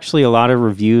saw actually a lot of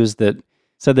reviews that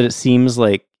said that it seems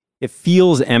like it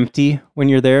feels empty when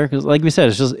you're there. Because like we said,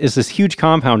 it's this huge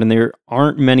compound and there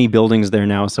aren't many buildings there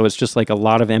now. So it's just like a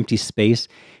lot of empty space.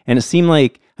 And it seemed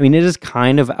like, I mean, it is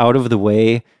kind of out of the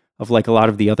way of like a lot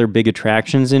of the other big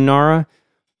attractions in Nara.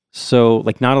 So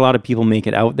like not a lot of people make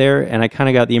it out there. And I kind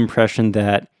of got the impression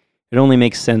that it only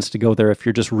makes sense to go there if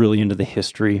you're just really into the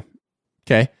history.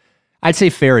 Okay. I'd say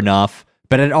fair enough.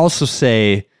 But I'd also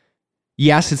say,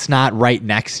 yes, it's not right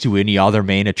next to any other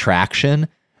main attraction,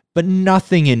 but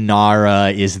nothing in Nara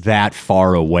is that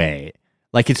far away.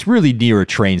 Like, it's really near a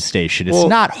train station. It's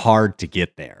not hard to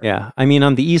get there. Yeah. I mean,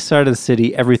 on the east side of the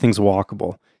city, everything's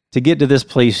walkable. To get to this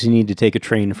place, you need to take a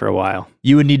train for a while.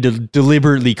 You would need to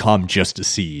deliberately come just to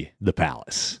see the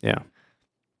palace. Yeah.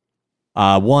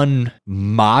 One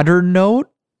modern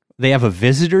note, they have a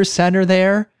visitor center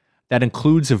there that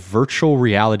includes a virtual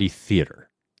reality theater.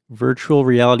 Virtual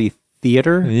reality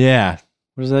theater? Yeah.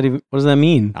 What does that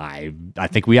mean? I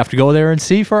think we have to go there and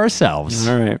see for ourselves.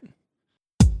 All right.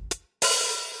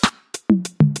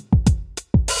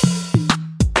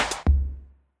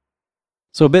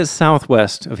 So a bit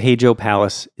southwest of Heijo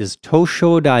Palace is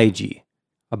Toshodaiji,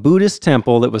 a Buddhist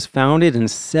temple that was founded in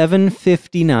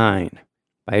 759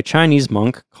 by a Chinese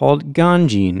monk called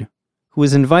Ganjin, who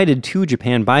was invited to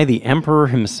Japan by the emperor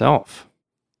himself.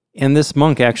 And this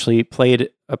monk actually played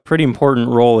a pretty important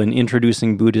role in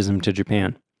introducing Buddhism to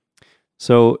Japan.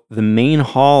 So the main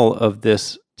hall of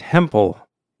this temple,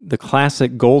 the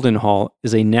classic Golden Hall,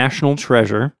 is a national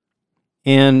treasure.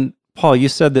 And Paul, you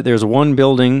said that there's one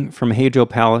building from Heijo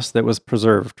Palace that was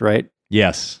preserved, right?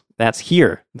 Yes. That's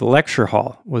here. The lecture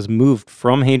hall was moved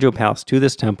from Heijo Palace to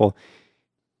this temple.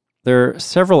 There are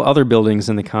several other buildings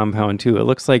in the compound, too. It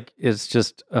looks like it's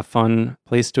just a fun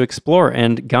place to explore.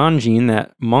 And Ganjin,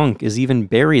 that monk, is even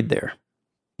buried there.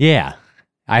 Yeah.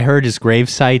 I heard his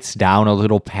gravesite's down a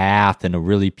little path in a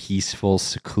really peaceful,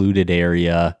 secluded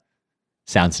area.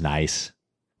 Sounds nice.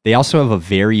 They also have a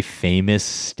very famous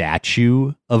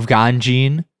statue of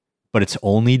Ganjin, but it's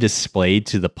only displayed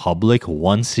to the public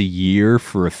once a year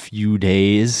for a few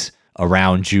days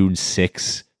around June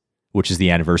 6th, which is the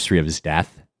anniversary of his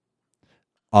death.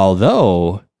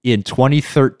 Although, in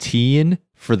 2013,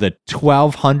 for the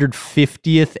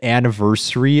 1250th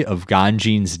anniversary of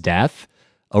Ganjin's death,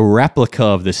 a replica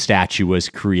of the statue was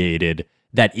created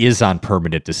that is on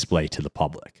permanent display to the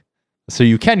public. So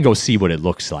you can go see what it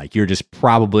looks like. You're just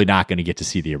probably not going to get to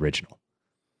see the original.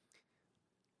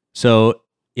 So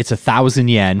it's 1,000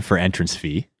 yen for entrance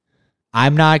fee.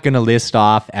 I'm not going to list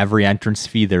off every entrance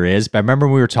fee there is, but I remember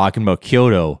when we were talking about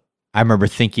Kyoto, I remember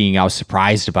thinking I was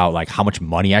surprised about like how much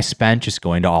money I spent just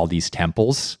going to all these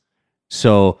temples.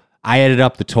 So I added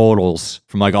up the totals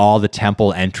from like all the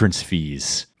temple entrance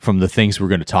fees from the things we're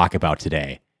going to talk about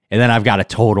today. And then I've got a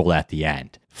total at the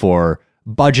end for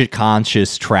budget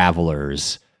conscious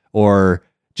travelers or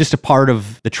just a part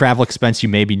of the travel expense you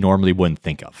maybe normally wouldn't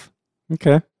think of.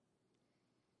 Okay. All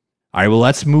right, well,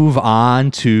 let's move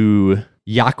on to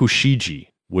Yakushiji,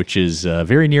 which is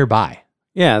very nearby.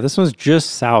 Yeah, this one's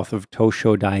just south of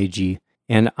Toshodaiji,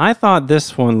 and I thought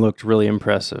this one looked really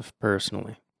impressive,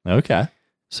 personally. Okay.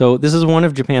 So this is one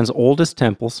of Japan's oldest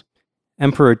temples.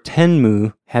 Emperor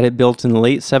Tenmu had it built in the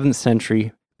late 7th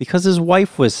century because his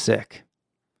wife was sick.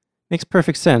 Makes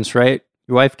perfect sense, right?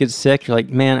 Your wife gets sick, you're like,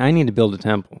 man, I need to build a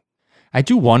temple. I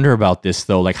do wonder about this,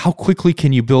 though. Like, how quickly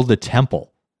can you build a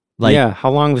temple? Like, yeah, how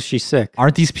long was she sick?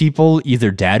 Aren't these people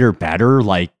either dead or better,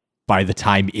 like, by the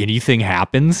time anything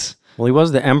happens? Well, he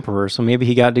was the emperor, so maybe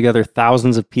he got together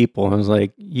thousands of people and was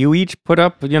like, you each put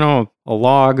up, a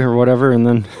log or whatever, and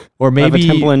then or maybe have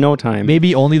a temple in no time.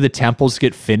 Maybe only the temples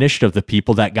get finished of the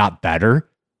people that got better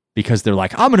because they're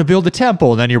like, I'm going to build a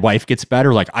temple. And then your wife gets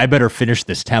better. Like, I better finish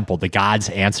this temple. The gods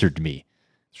answered me.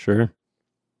 Sure.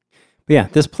 But yeah,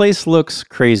 this place looks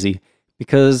crazy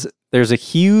because there's a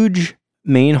huge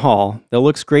main hall that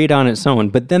looks great on its own,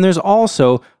 but then there's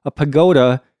also a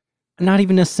pagoda. Not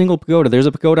even a single pagoda. There's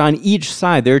a pagoda on each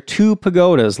side. There are two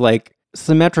pagodas, like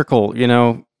symmetrical,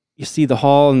 You see the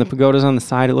hall and the pagodas on the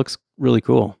side. It looks really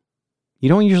cool. You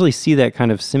don't usually see that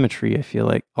kind of symmetry, I feel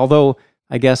like. Although,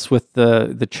 I guess with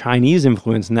the Chinese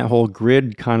influence and that whole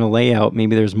grid kind of layout,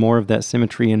 maybe there's more of that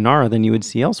symmetry in Nara than you would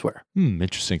see elsewhere.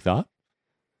 Interesting thought.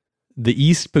 The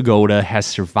East Pagoda has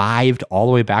survived all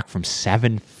the way back from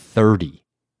 730.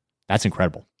 That's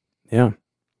incredible. Yeah.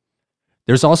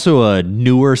 There's also a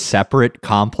newer separate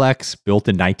complex built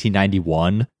in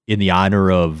 1991 in the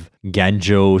honor of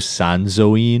Genjo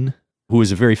Sanzoin, who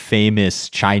is a very famous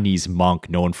Chinese monk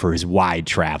known for his wide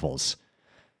travels.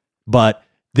 But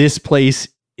this place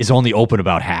is only open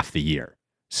about half the year,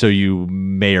 so you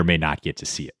may or may not get to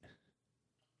see it.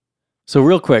 So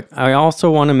real quick, I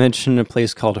also want to mention a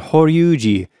place called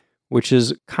Horyuji, which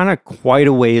is kind of quite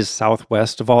a ways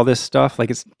southwest of all this stuff. Like,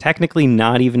 it's technically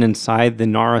not even inside the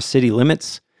Nara city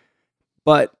limits,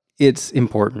 but it's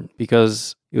important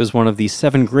because it was one of the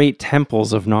 7 great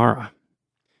temples of Nara.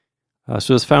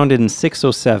 So it was founded in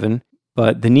 607,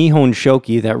 but the Nihon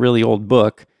Shoki, that really old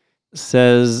book,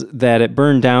 says that it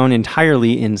burned down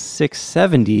entirely in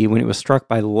 670 when it was struck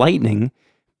by lightning,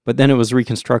 but then it was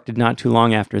reconstructed not too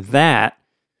long after that.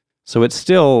 So it's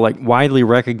still widely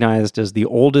recognized as the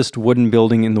oldest wooden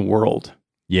building in the world.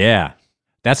 Yeah,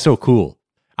 that's so cool.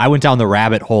 I went down the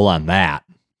rabbit hole on that.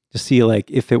 To see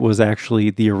if it was actually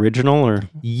the original or...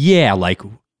 Yeah,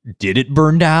 did it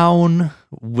burn down?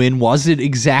 When was it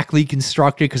exactly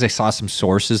constructed? Because I saw some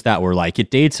sources that were it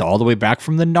dates all the way back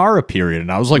from the Nara period.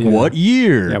 And I was like, what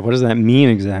year? Yeah, what does that mean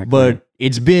exactly? But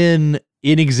it's been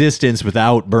in existence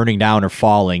without burning down or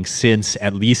falling since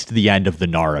at least the end of the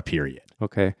Nara period.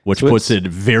 Okay. which So puts it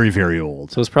very, very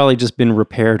old. So it's probably just been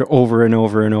repaired over and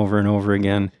over and over and over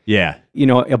again. Yeah. You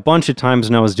know, a bunch of times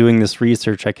when I was doing this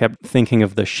research, I kept thinking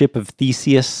of the Ship of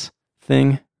Theseus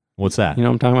thing. What's that? You know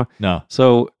what I'm talking about? No.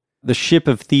 So the Ship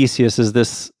of Theseus is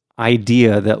this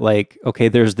idea that like, okay,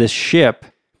 there's this ship,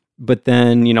 but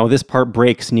then, you know, this part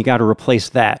breaks and you got to replace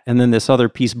that. And then this other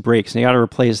piece breaks and you got to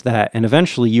replace that. And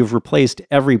eventually you've replaced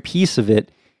every piece of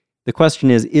it. The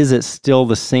question is it still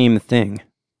the same thing?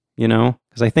 You know?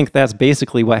 Because I think that's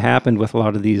basically what happened with a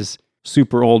lot of these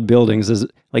super old buildings is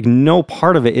like no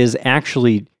part of it is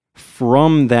actually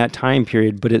from that time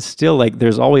period, but it's still like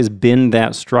there's always been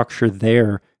that structure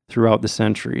there throughout the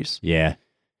centuries. Yeah.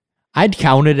 I'd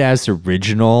count it as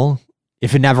original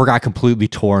if it never got completely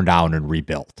torn down and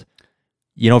rebuilt.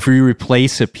 You know, if you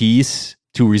replace a piece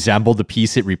to resemble the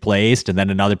piece it replaced and then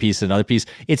another piece,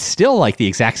 it's still like the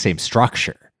exact same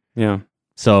structure. Yeah.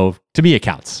 So to me, it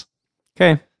counts.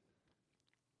 Okay.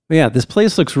 But yeah, this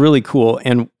place looks really cool.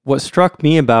 And what struck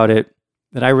me about it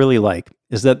that I really like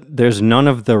is that there's none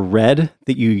of the red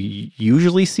that you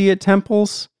usually see at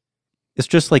temples. It's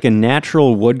just like a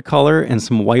natural wood color and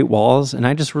some white walls. And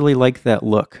I just really like that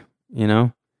look, you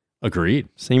know? Agreed.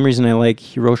 Same reason I like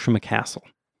Hiroshima Castle.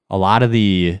 A lot of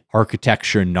the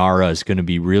architecture in Nara is going to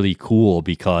be really cool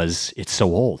because it's so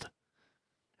old.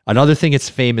 Another thing it's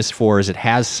famous for is it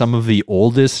has some of the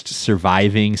oldest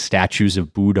surviving statues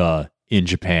of Buddha in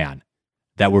Japan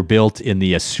that were built in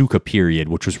the Asuka period,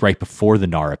 which was right before the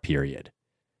Nara period.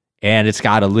 And it's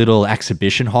got a little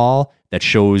exhibition hall that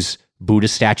shows Buddha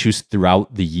statues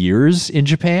throughout the years in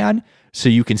Japan. So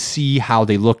you can see how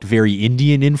they looked very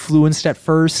Indian influenced at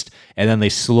first, and then they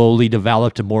slowly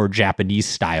developed a more Japanese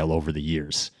style over the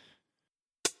years.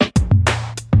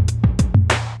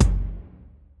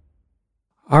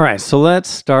 All right, so let's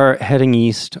start heading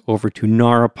east over to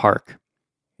Nara Park.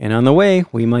 And on the way,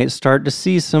 we might start to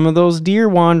see some of those deer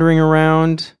wandering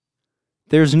around.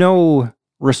 There's no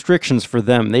restrictions for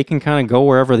them. They can kind of go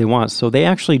wherever they want. So they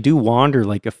actually do wander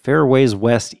like a fair ways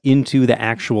west into the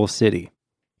actual city.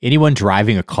 Anyone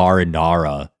driving a car in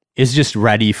Nara is just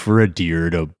ready for a deer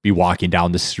to be walking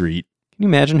down the street. Can you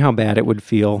imagine how bad it would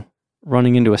feel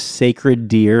running into a sacred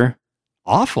deer?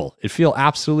 Awful. It'd feel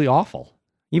absolutely awful.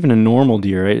 Even a normal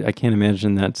deer, I can't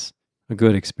imagine that's a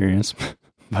good experience.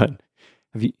 But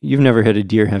you've never hit a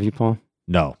deer, have you, Paul?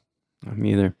 No.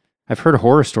 Me either. I've heard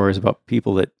horror stories about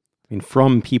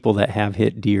from people that have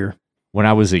hit deer. When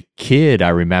I was a kid, I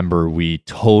remember we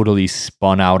totally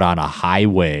spun out on a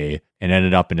highway and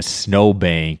ended up in a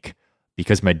snowbank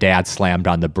because my dad slammed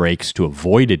on the brakes to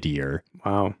avoid a deer.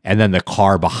 Wow. And then the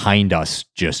car behind us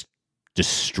just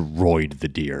destroyed the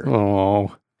deer.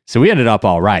 Oh. So we ended up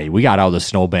all right. We got out of the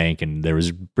snowbank and there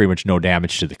was pretty much no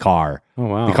damage to the car. Oh,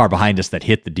 wow. The car behind us that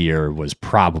hit the deer was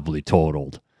probably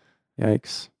totaled.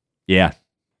 Yikes. Yeah.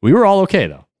 We were all okay,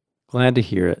 though. Glad to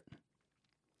hear it.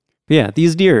 But yeah,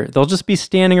 these deer, they'll just be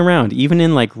standing around, even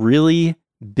in like really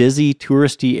busy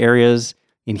touristy areas,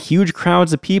 in huge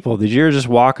crowds of people. The deer are just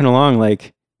walking along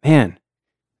like, man,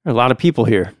 there are a lot of people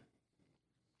here.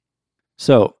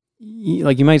 So,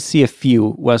 like you might see a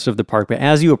few west of the park, but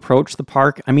as you approach the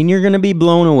park, I mean, you're going to be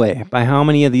blown away by how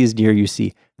many of these deer you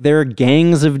see. There are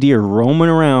gangs of deer roaming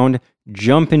around,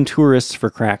 jumping tourists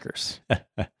for crackers.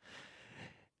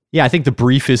 Yeah, I think the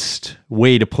briefest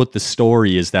way to put the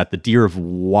story is that the deer have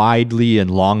widely and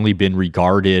longly been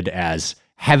regarded as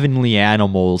heavenly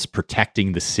animals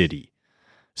protecting the city.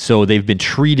 So they've been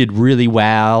treated really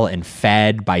well and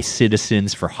fed by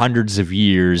citizens for hundreds of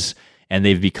years, and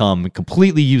they've become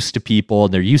completely used to people,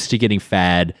 and they're used to getting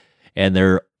fed, and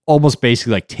they're almost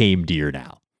basically like tame deer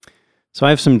now. So I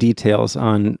have some details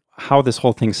on how this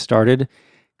whole thing started,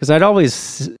 because I'd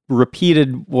always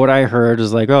repeated what I heard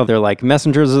is like, oh, they're like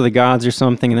messengers of the gods or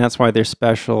something, and that's why they're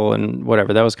special and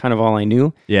whatever. That was kind of all I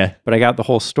knew. Yeah. But I got the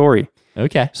whole story.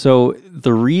 Okay. So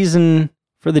the reason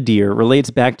for the deer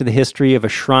relates back to the history of a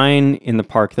shrine in the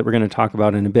park that we're going to talk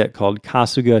about in a bit called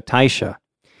Kasuga Taisha.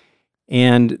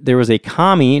 And there was a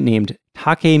kami named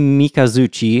Take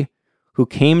Mikazuchi who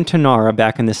came to Nara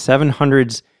back in the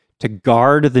 700s to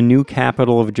guard the new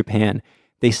capital of Japan.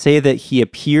 They say that he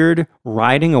appeared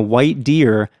riding a white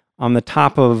deer on the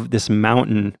top of this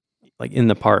mountain, like in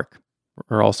the park.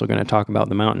 We're also going to talk about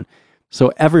the mountain.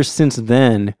 So ever since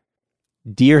then,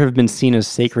 deer have been seen as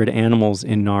sacred animals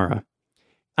in Nara.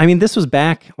 I mean, this was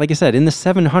back, like I said, in the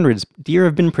 700s. Deer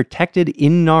have been protected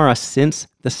in Nara since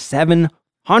the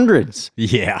 700s.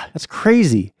 Yeah. That's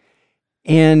crazy.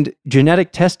 And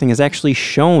genetic testing has actually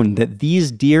shown that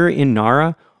these deer in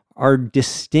Nara are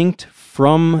distinct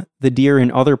from the deer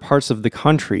in other parts of the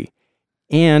country,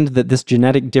 and that this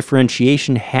genetic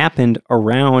differentiation happened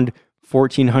around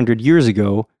 1,400 years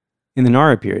ago in the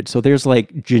Nara period. So there's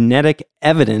like genetic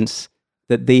evidence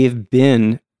that they've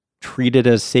been treated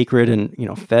as sacred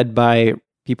and, fed by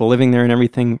people living there and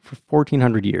everything for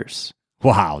 1,400 years.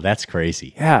 Wow, that's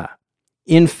crazy. Yeah.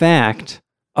 In fact,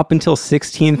 up until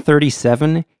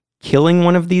 1637, killing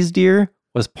one of these deer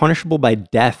was punishable by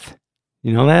death.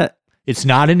 You know that? It's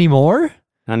not anymore?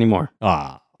 Not anymore.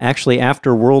 Ah. Actually,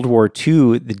 after World War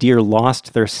II, the deer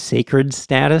lost their sacred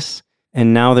status,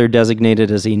 and now they're designated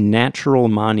as a natural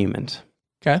monument.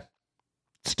 Okay.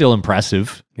 Still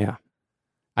impressive. Yeah.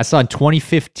 I saw in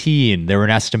 2015, there were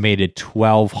an estimated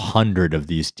 1,200 of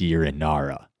these deer in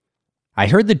Nara. I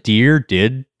heard the deer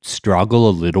did struggle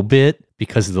a little bit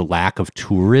because of the lack of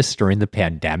tourists during the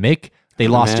pandemic. They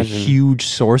lost a huge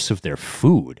source of their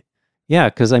food. Yeah,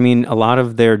 because, a lot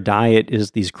of their diet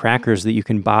is these crackers that you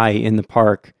can buy in the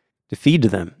park to feed to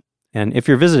them. And if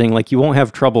you're visiting, you won't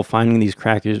have trouble finding these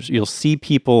crackers. You'll see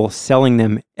people selling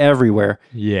them everywhere.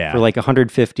 Yeah. For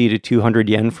 150 to 200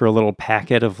 yen for a little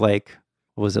packet of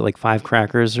 5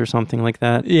 crackers or something like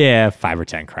that? Yeah, 5 or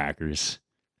 10 crackers.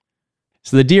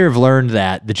 So the deer have learned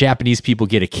that the Japanese people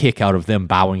get a kick out of them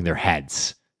bowing their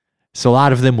heads. So a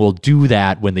lot of them will do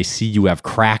that when they see you have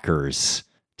crackers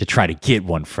to try to get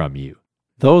one from you.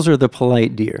 Those are the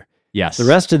polite deer. Yes. The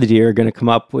rest of the deer are going to come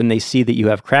up when they see that you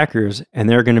have crackers, and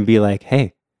they're going to be like,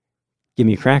 hey, give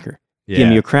me a cracker. Yeah. Give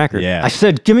me a cracker. Yeah. I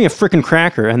said, give me a freaking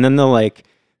cracker. And then they'll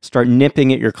start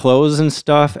nipping at your clothes and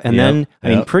stuff. And then,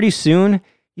 pretty soon,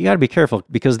 you got to be careful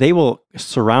because they will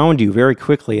surround you very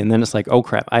quickly. And then it's like, oh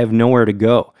crap, I have nowhere to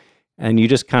go. And you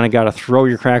just kind of got to throw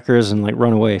your crackers and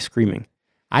run away screaming.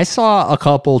 I saw a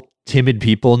couple timid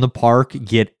people in the park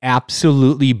get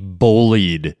absolutely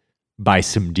bullied by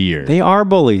some deer. They are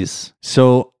bullies.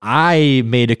 So I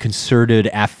made a concerted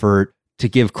effort to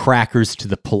give crackers to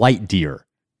the polite deer.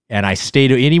 And I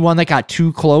stayed, anyone that got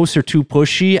too close or too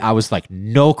pushy, I was like,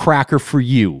 no cracker for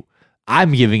you.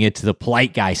 I'm giving it to the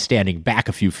polite guy standing back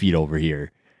a few feet over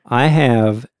here. I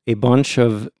have a bunch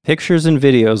of pictures and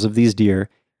videos of these deer,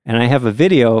 and I have a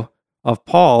video of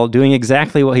Paul doing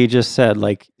exactly what he just said.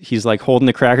 He's holding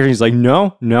the cracker, and he's like,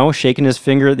 no, shaking his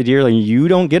finger at the deer, you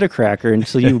don't get a cracker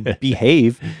until you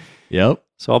behave. Yep.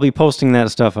 So I'll be posting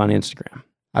that stuff on Instagram.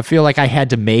 I feel like I had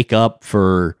to make up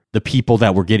for the people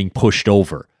that were getting pushed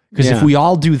over. Because if we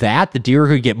all do that, the deer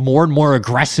could get more and more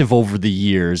aggressive over the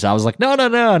years. I was like,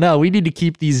 no. We need to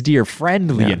keep these deer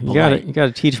friendly and polite. You got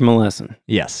to teach them a lesson.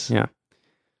 Yes. Yeah.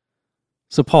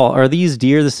 So, Paul, are these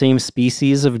deer the same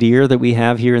species of deer that we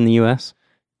have here in the U.S.?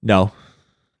 No.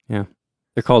 Yeah.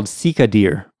 They're called sika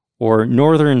deer, or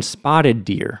northern spotted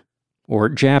deer, or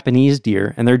Japanese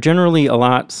deer, and they're generally a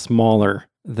lot smaller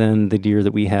than the deer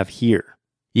that we have here.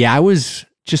 Yeah, I was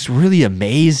just really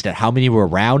amazed at how many were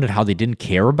around and how they didn't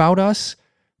care about us.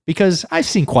 Because I've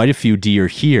seen quite a few deer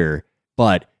here,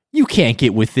 but you can't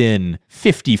get within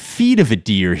 50 feet of a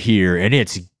deer here and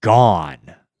it's gone.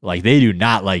 They do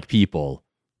not like people.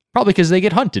 Probably because they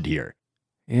get hunted here.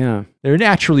 Yeah. They're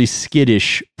naturally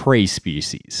skittish prey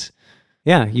species.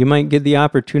 Yeah, you might get the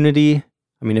opportunity.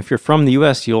 If you're from the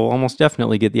U.S., you'll almost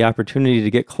definitely get the opportunity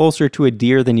to get closer to a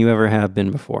deer than you ever have been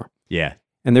before. Yeah.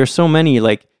 And there's so many,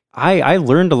 I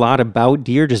learned a lot about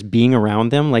deer just being around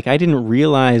them. I didn't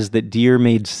realize that deer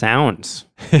made sounds,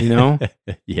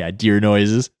 Yeah, deer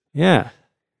noises. Yeah.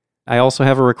 I also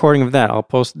have a recording of that. I'll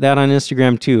post that on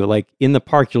Instagram too. In the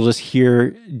park, you'll just hear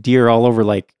deer all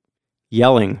over,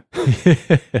 yelling.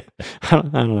 I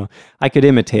don't know. I could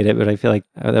imitate it, but I feel like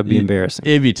that'd be embarrassing.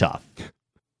 It'd be tough.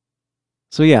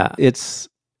 So yeah, it's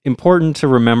important to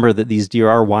remember that these deer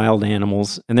are wild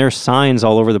animals, and there are signs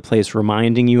all over the place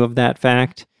reminding you of that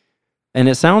fact. And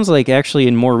it sounds like actually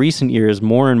in more recent years,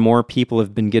 more and more people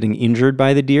have been getting injured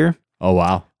by the deer. Oh,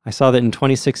 wow. I saw that in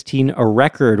 2016, a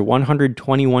record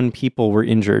 121 people were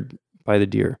injured by the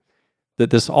deer. That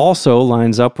this also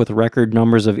lines up with record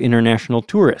numbers of international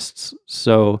tourists.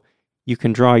 So you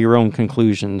can draw your own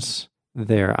conclusions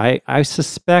there. I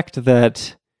suspect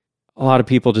that a lot of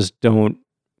people just don't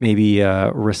maybe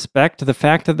respect the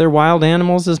fact that they're wild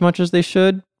animals as much as they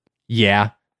should.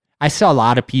 Yeah. I saw a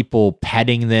lot of people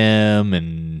petting them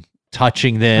and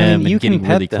touching them and getting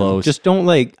really close. Just don't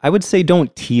I would say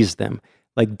don't tease them.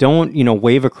 Don't,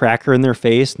 wave a cracker in their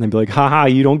face and then be like, haha,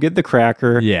 you don't get the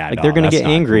cracker. Yeah. They're going to get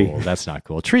angry. Cool. That's not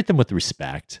cool. Treat them with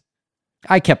respect.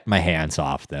 I kept my hands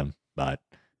off them, but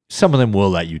some of them will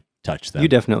let you touch them. You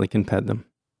definitely can pet them.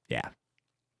 Yeah.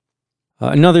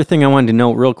 Another thing I wanted to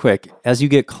note real quick, as you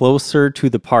get closer to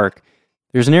the park,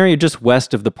 there's an area just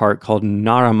west of the park called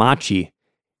Naramachi.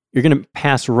 You're going to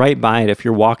pass right by it if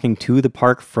you're walking to the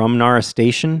park from Nara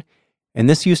Station. And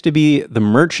this used to be the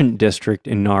merchant district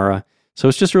in Nara. So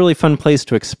it's just a really fun place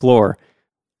to explore.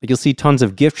 Like you'll see tons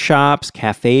of gift shops,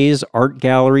 cafes, art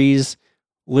galleries,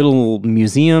 little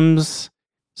museums.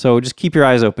 So just keep your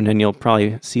eyes open and you'll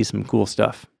probably see some cool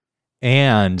stuff.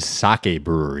 And sake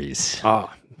breweries. Oh,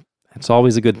 that's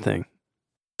always a good thing.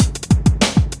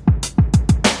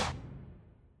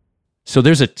 So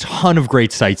there's a ton of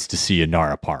great sights to see in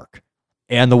Nara Park.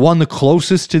 And the one the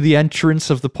closest to the entrance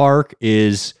of the park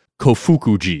is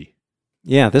Kofukuji.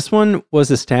 Yeah, this one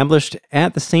was established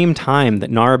at the same time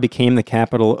that Nara became the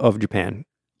capital of Japan,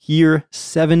 year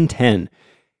 710.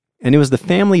 And it was the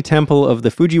family temple of the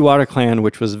Fujiwara clan,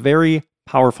 which was very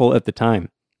powerful at the time.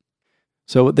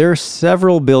 So there are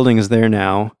several buildings there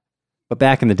now, but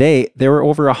back in the day, there were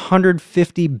over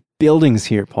 150 buildings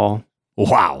here, Paul.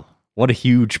 Wow, what a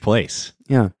huge place.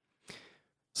 Yeah.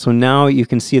 So now you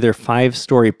can see their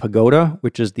 5-story pagoda,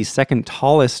 which is the second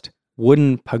tallest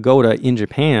wooden pagoda in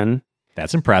Japan.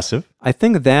 That's impressive. I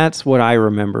think that's what I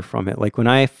remember from it. Like when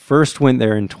I first went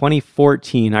there in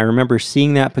 2014, I remember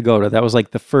seeing that pagoda. That was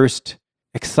like the first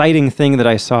exciting thing that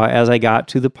I saw as I got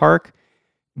to the park.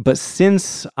 But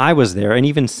since I was there, and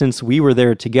even since we were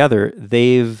there together,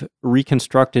 they've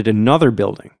reconstructed another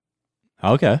building.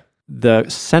 Okay. The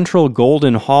Central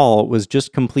Golden Hall was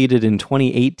just completed in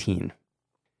 2018.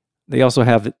 They also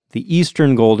have the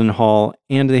Eastern Golden Hall,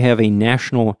 and they have a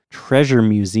National Treasure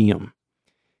Museum.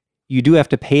 You do have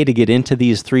to pay to get into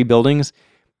these 3 buildings,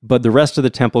 but the rest of the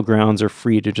temple grounds are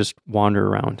free to just wander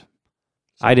around.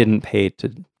 I didn't pay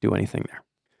to do anything there.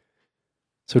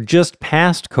 So just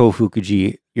past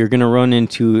Kofukuji, you're going to run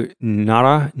into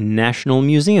Nara National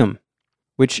Museum,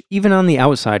 which even on the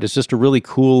outside is just a really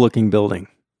cool looking building.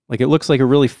 Like it looks like a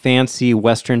really fancy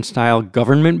Western style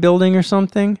government building or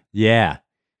something. Yeah.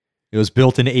 It was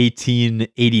built in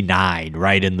 1889,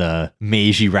 right in the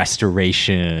Meiji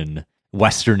Restoration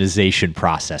Westernization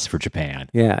process for Japan.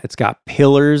 Yeah, it's got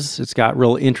pillars, it's got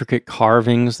real intricate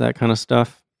carvings, that kind of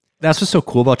stuff. That's what's so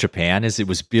cool about Japan is it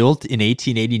was built in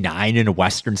 1889 in a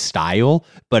Western style,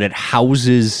 but it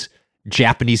houses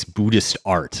Japanese Buddhist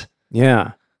art.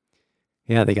 Yeah.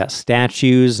 Yeah, they got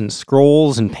statues and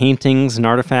scrolls and paintings and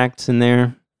artifacts in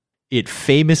there. It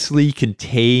famously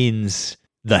contains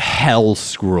the Hell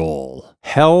Scroll.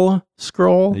 Hell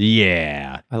Scroll?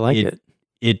 Yeah. I like it.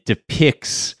 It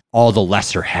depicts all the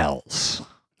lesser hells.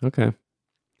 Okay.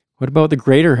 What about the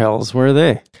greater hells? Where are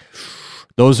they?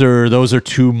 Those are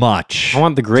too much. I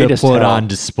want the greatest to put hell on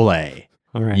display.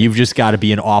 All right. You've just got to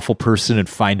be an awful person and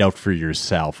find out for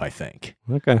yourself, I think.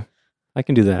 Okay. I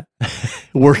can do that.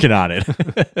 Working on it.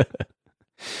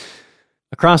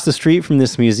 Across the street from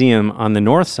this museum, on the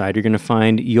north side, you're going to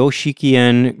find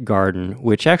Yoshikien Garden,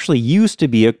 which actually used to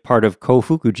be a part of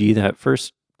Kofukuji, that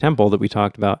first temple that we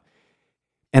talked about.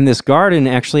 And this garden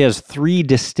actually has 3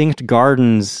 distinct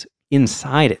gardens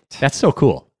inside it. That's so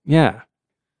cool. Yeah.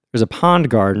 There's a pond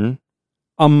garden,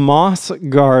 a moss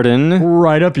garden.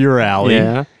 Right up your alley.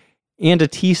 Yeah. And a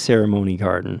tea ceremony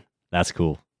garden. That's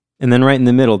cool. And then right in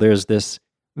the middle, there's this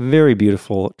very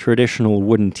beautiful traditional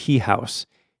wooden tea house.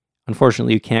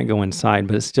 Unfortunately, you can't go inside,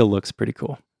 but it still looks pretty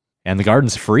cool. And the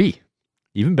garden's free.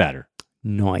 Even better.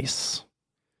 Nice.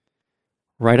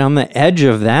 Right on the edge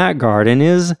of that garden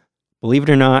is, believe it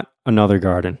or not, another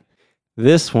garden.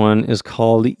 This one is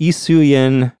called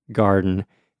Isuien Garden.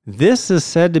 This is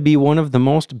said to be one of the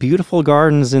most beautiful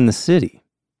gardens in the city.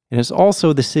 And it's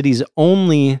also the city's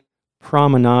only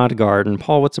promenade garden.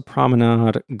 Paul, what's a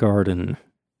promenade garden?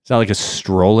 Is that like a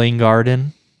strolling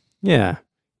garden? Yeah.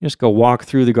 You just go walk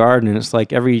through the garden, and it's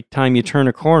like every time you turn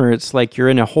a corner, it's like you're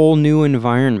in a whole new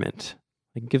environment.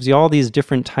 It gives you all these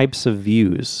different types of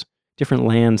views, different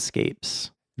landscapes.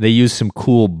 They use some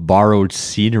cool borrowed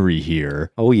scenery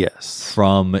here. Oh, yes.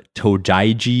 From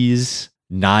Todaiji's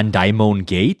non-daimon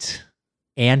gate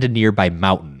and a nearby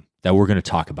mountain that we're going to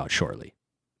talk about shortly.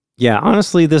 Yeah,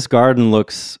 honestly, this garden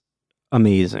looks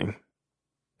amazing.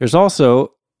 There's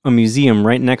also a museum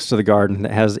right next to the garden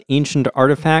that has ancient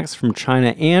artifacts from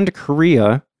China and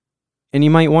Korea. And you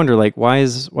might wonder, like, why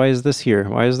is this here?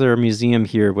 Why is there a museum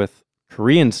here with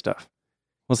Korean stuff?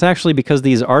 Well, it's actually because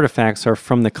these artifacts are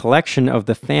from the collection of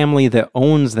the family that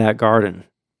owns that garden.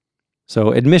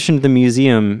 So admission to the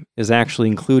museum is actually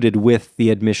included with the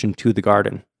admission to the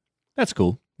garden. That's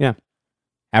cool. Yeah.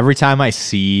 Every time I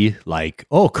see, like,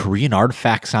 oh, Korean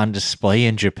artifacts on display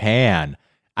in Japan,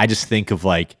 I just think of,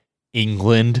 like,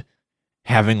 England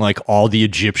having, like, all the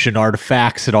Egyptian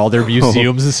artifacts at all their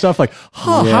museums and stuff. Like,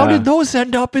 how did those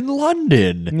end up in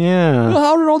London? Yeah.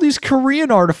 How did all these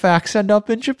Korean artifacts end up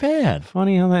in Japan?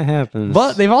 Funny how that happens.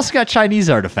 But they've also got Chinese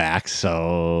artifacts,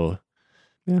 so...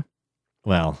 Yeah.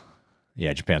 Well,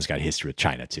 yeah, Japan's got history with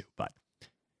China, too. But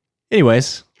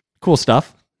anyways, Cool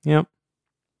stuff. Yep.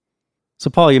 So,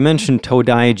 Paul, you mentioned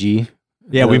Todaiji.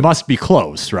 Yeah, we must be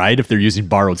close, right? If they're using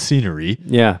borrowed scenery.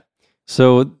 Yeah.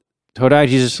 So,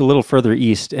 Todaiji is just a little further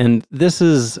east, and this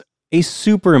is a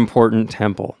super important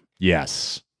temple.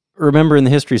 Yes. Remember in the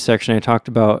history section, I talked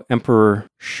about Emperor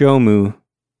Shomu.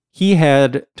 He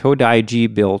had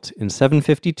Todaiji built in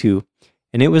 752,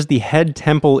 and it was the head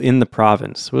temple in the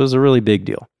province. So it was a really big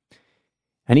deal.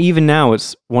 And even now,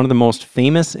 it's one of the most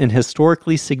famous and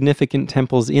historically significant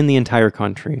temples in the entire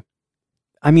country.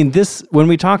 I mean, when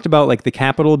we talked about like the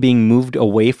capital being moved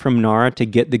away from Nara to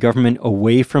get the government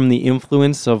away from the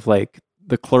influence of like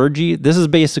the clergy, this is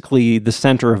basically the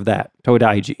center of that,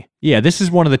 Todaiji. Yeah, this is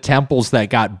one of the temples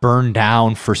that got burned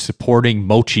down for supporting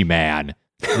Mochi Man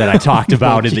that I talked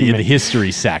about in the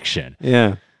history section.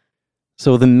 Yeah.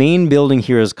 So the main building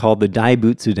here is called the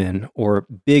Daibutsuden, or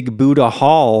Big Buddha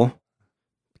Hall,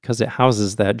 because it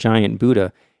houses that giant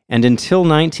Buddha. And until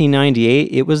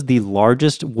 1998, it was the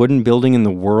largest wooden building in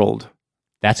the world.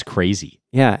 That's crazy.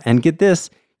 Yeah, and get this,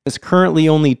 it's currently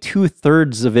only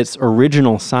 2/3 of its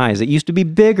original size. It used to be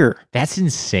bigger. That's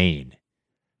insane.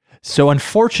 So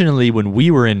unfortunately, when we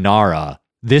were in Nara,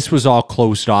 this was all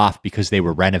closed off because they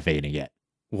were renovating it.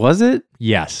 Was it?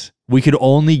 Yes. We could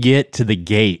only get to the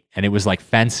gate, and it was like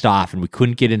fenced off, and we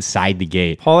couldn't get inside the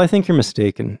gate. Paul, I think you're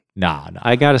mistaken. Nah.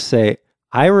 I gotta say,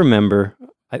 I remember...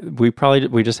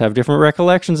 we just have different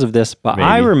recollections of this, but maybe.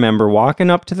 I remember walking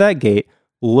up to that gate,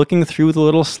 looking through the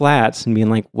little slats and being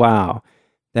like, wow,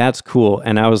 that's cool.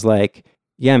 And I was like,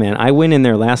 yeah, man, I went in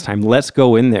there last time. Let's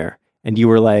go in there. And you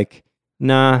were like,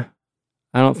 nah,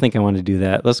 I don't think I want to do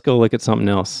that. Let's go look at something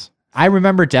else. I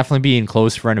remember definitely being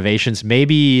closed for renovations.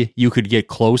 Maybe you could get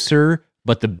closer,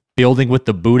 but the building with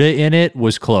the Buddha in it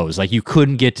was closed. Like you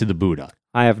couldn't get to the Buddha.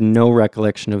 I have no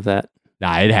recollection of that.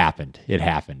 Nah, it happened.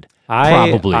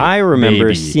 Probably. I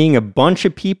remember seeing a bunch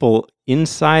of people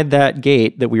inside that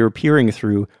gate that we were peering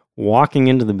through, walking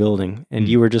into the building, and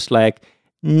you were just like,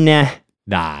 nah.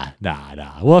 Nah.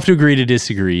 We'll have to agree to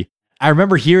disagree. I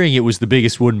remember hearing it was the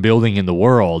biggest wooden building in the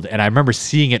world, and I remember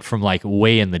seeing it from like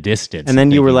way in the distance. And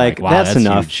then you were like, wow, that's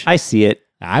enough. Huge. I see it.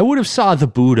 I would have saw the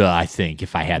Buddha, I think,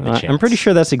 if I had the chance. I'm pretty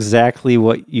sure that's exactly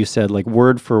what you said. Like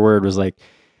word for word was like,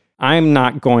 I'm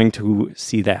not going to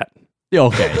see that.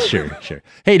 Okay, sure.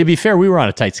 Hey, to be fair, we were on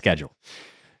a tight schedule.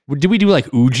 Did we do like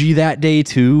Uji that day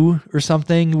too or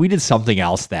something? We did something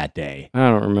else that day. I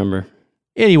don't remember.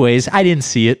 Anyways, I didn't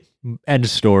see it. End of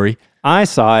story. I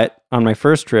saw it on my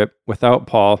first trip without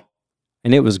Paul,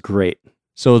 and it was great.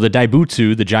 So the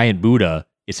Daibutsu, the giant Buddha,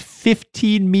 is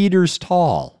 15 meters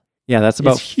tall. Yeah, that's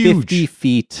about 50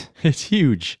 feet. It's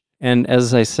huge. And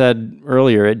as I said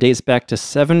earlier, it dates back to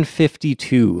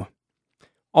 752.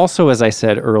 Also, as I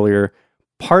said earlier,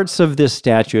 parts of this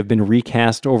statue have been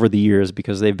recast over the years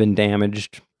because they've been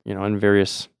damaged, in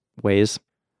various ways.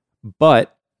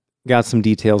 But got some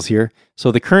details here.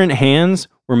 So the current hands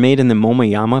were made in the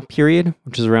Momoyama period,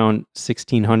 which is around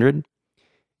 1600.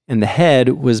 And the head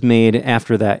was made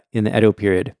after that in the Edo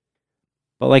period.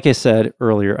 But like I said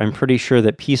earlier, I'm pretty sure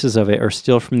that pieces of it are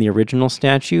still from the original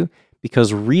statue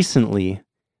because recently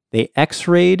they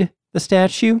x-rayed the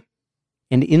statue.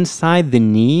 And inside the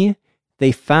knee,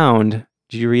 they found...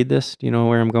 Did you read this? Do you know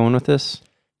where I'm going with this?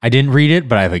 I didn't read it,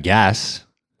 but I have a guess.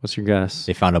 What's your guess?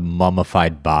 They found a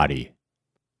mummified body.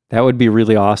 That would be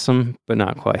really awesome, but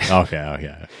not quite.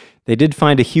 Okay. They did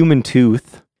find a human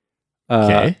tooth,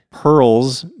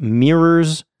 pearls,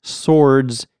 mirrors,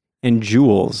 swords, and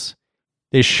jewels.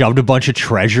 They shoved a bunch of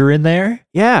treasure in there?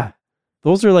 Yeah.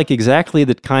 Those are like exactly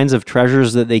the kinds of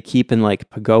treasures that they keep in like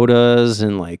pagodas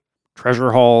and like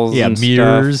treasure halls. Yeah, and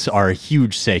mirrors stuff. are a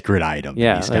huge sacred item.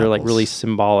 Yeah, they're like really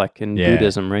symbolic in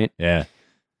Buddhism, right? Yeah.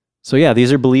 So yeah,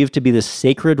 these are believed to be the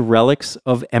sacred relics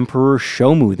of Emperor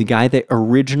Shomu, the guy that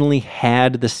originally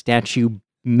had the statue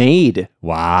made.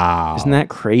 Wow. Isn't that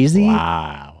crazy?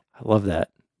 Wow. I love that.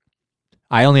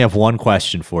 I only have one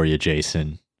question for you,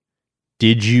 Jason.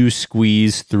 Did you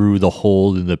squeeze through the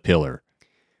hole in the pillar?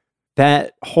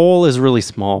 That hole is really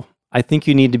small. I think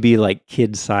you need to be like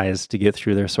kid-sized to get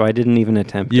through there, so I didn't even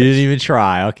attempt it. You didn't even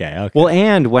try. Okay. Well,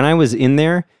 and when I was in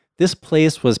there, this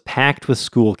place was packed with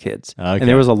school kids. Okay. And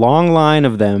there was a long line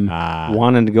of them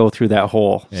wanting to go through that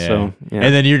hole. Yeah. So, yeah.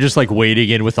 And then you're just like waiting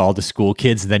in with all the school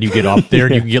kids, and then you get up there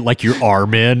and you can get like your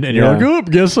arm in, and you're like, oh,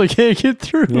 guess I can't get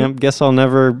through. Yep, guess I'll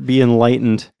never be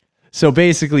enlightened. So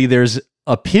basically, there's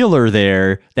a pillar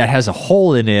there that has a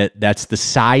hole in it that's the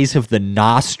size of the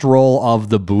nostril of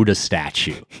the Buddha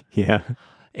statue. Yeah.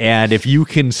 And if you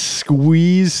can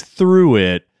squeeze through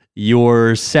it,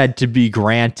 you're said to be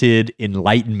granted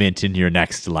enlightenment in your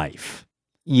next life.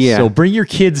 Yeah. So bring your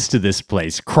kids to this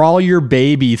place. Crawl your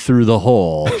baby through the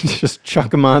hole. Just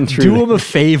chuck them on through. Do them a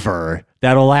favor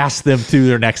that'll last them through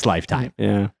their next lifetime.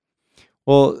 Yeah.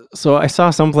 Well, so I saw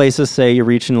some places say you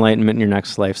reach enlightenment in your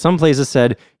next life. Some places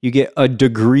said you get a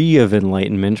degree of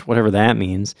enlightenment, whatever that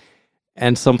means.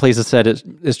 And some places said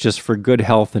it's just for good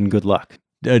health and good luck.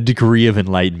 A degree of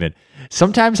enlightenment.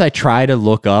 Sometimes I try to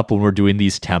look up when we're doing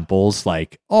these temples,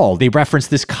 like, oh, they reference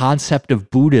this concept of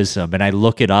Buddhism, and I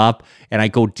look it up and I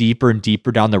go deeper and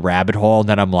deeper down the rabbit hole, and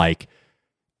then I'm like,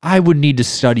 I would need to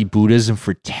study Buddhism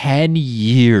for 10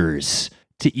 years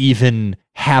to even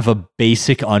have a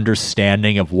basic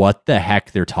understanding of what the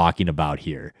heck they're talking about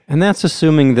here. And that's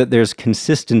assuming that there's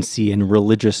consistency in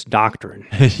religious doctrine.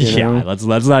 Yeah, let's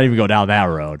not even go down that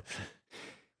road.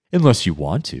 Unless you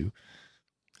want to.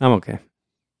 I'm okay.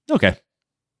 Okay.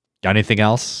 Got anything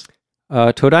else?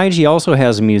 Todaiji also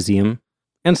has a museum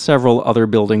and several other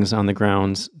buildings on the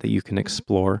grounds that you can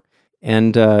explore.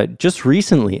 And just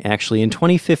recently, actually, in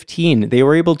 2015, they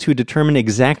were able to determine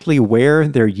exactly where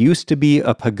there used to be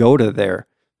a pagoda there.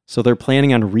 So they're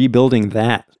planning on rebuilding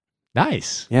that.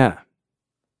 Nice. Yeah.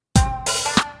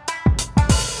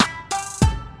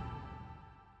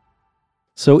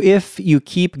 So if you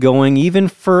keep going even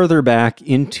further back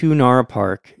into Nara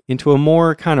Park, into a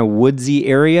more kind of woodsy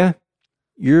area,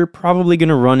 you're probably going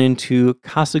to run into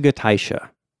Kasuga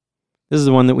Taisha. This is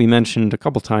the one that we mentioned a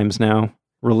couple times now,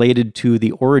 related to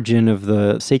the origin of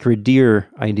the sacred deer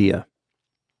idea.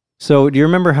 So do you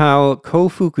remember how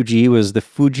Kofukuji was the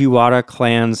Fujiwara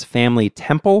clan's family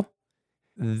temple?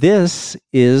 This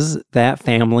is that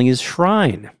family's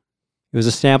shrine. It was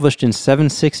established in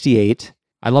 768.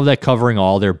 I love that covering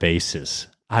all their bases.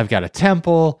 I've got a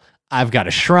temple. I've got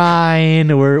a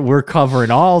shrine. We're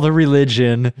covering all the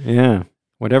religion. Yeah.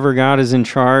 Whatever God is in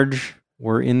charge,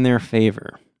 we're in their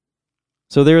favor.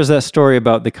 So there's that story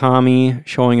about the kami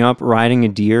showing up riding a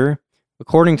deer.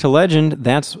 According to legend,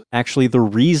 that's actually the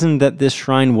reason that this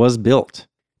shrine was built,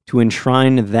 to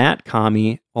enshrine that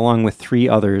kami along with 3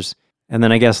 others. And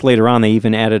then I guess later on they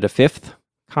even added a 5th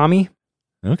kami.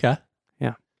 Okay.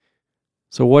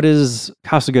 So what is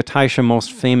Kasuga Taisha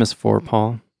most famous for,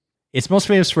 Paul? It's most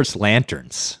famous for its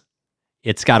lanterns.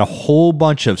 It's got a whole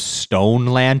bunch of stone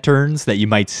lanterns that you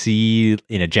might see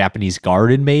in a Japanese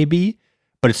garden maybe,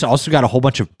 but it's also got a whole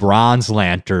bunch of bronze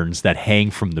lanterns that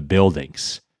hang from the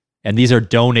buildings. And these are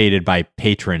donated by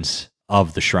patrons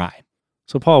of the shrine.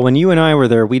 So Paul, when you and I were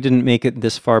there, we didn't make it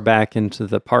this far back into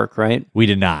the park, right? We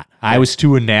did not. I was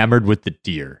too enamored with the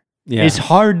deer. Yeah. It's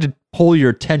hard to pull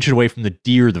your attention away from the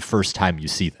deer the first time you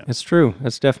see them. It's true.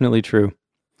 That's definitely true.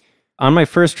 On my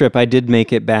first trip, I did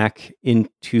make it back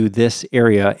into this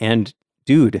area, and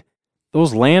dude,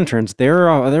 those lanterns, there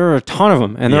are a ton of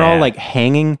them, and they're all like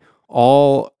hanging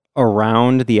all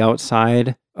around the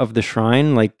outside of the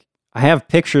shrine. Like, I have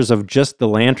pictures of just the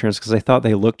lanterns because I thought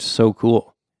they looked so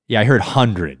cool. Yeah, I heard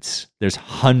hundreds. There's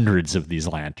hundreds of these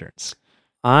lanterns.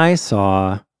 I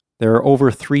saw there are over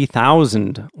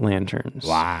 3,000 lanterns.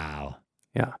 Wow.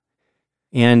 Yeah.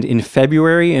 And in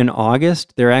February and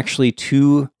August, there are actually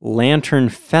 2 lantern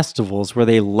festivals where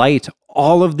they light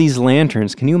all of these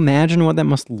lanterns. Can you imagine what that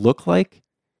must look like?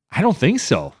 I don't think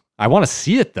so. I want to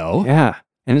see it, though. Yeah.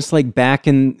 And it's like back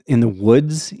in the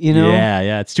woods, you know?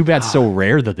 Yeah. It's too bad it's so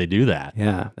rare that they do that.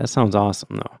 Yeah, that sounds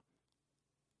awesome, though.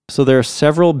 So there are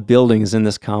several buildings in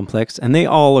this complex, and they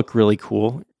all look really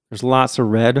cool. There's lots of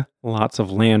red, lots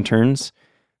of lanterns.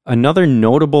 Another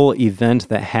notable event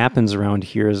that happens around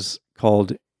here is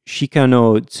called Shika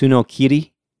no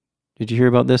Tsunokiri. Did you hear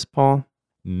about this, Paul?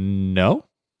 No.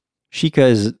 Shika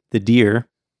is the deer.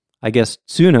 I guess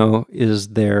Tsuno is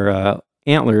their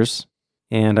antlers.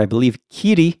 And I believe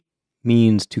kiri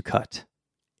means to cut.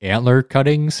 Antler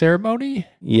cutting ceremony?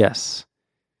 Yes.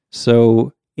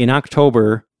 So in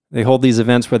October, they hold these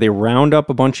events where they round up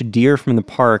a bunch of deer from the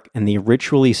park and they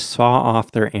ritually saw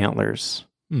off their antlers.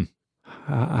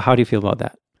 How do you feel about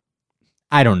that?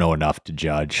 I don't know enough to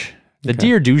judge. The Okay.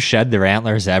 deer do shed their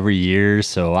antlers every year,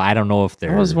 so I don't know if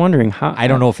they're... I was wondering how... I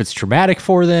don't know if it's traumatic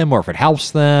for them or if it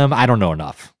helps them. I don't know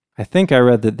enough. I think I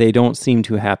read that they don't seem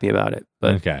too happy about it.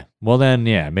 But Okay. Well then,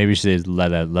 yeah, maybe you should let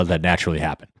that naturally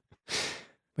happen.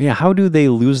 yeah, how do they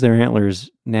lose their antlers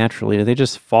naturally? Do they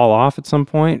just fall off at some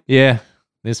point? Yeah,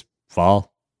 this fall.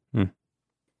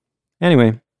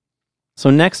 Anyway, so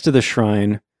next to the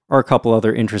shrine are a couple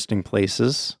other interesting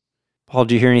places. Paul,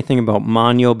 did you hear anything about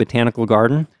Manyo Botanical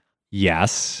Garden?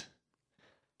 Yes.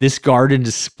 This garden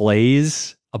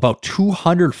displays about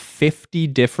 250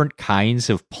 different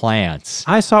kinds of plants.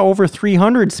 I saw over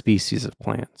 300 species of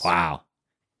plants. Wow.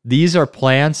 These are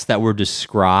plants that were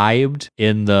described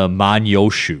in the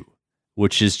Manyoshu,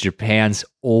 which is Japan's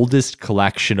oldest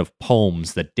collection of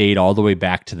poems that date all the way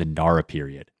back to the Nara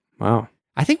period. Wow.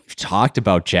 I think we've talked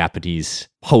about Japanese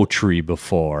poetry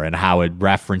before and how it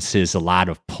references a lot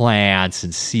of plants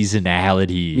and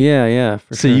seasonality. Yeah,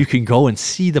 for so sure. you can go and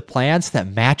see the plants that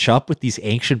match up with these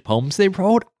ancient poems they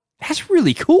wrote. That's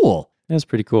really cool. That's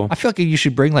pretty cool. I feel like you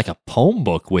should bring like a poem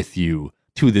book with you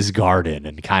to this garden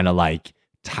and kind of like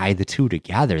tie the two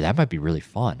together. That might be really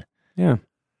fun. Yeah.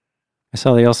 I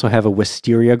saw they also have a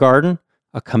wisteria garden,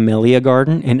 a camellia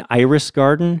garden, an iris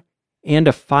garden, and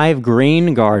a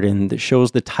 5-grain garden that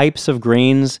shows the types of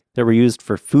grains that were used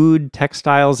for food,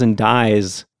 textiles, and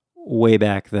dyes way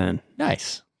back then.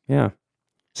 Nice. Yeah.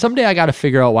 Someday I got to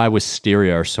figure out why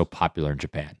wisteria are so popular in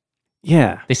Japan.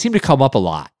 Yeah. They seem to come up a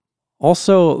lot.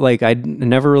 Also, like, I'd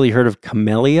never really heard of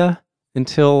camellia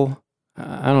until,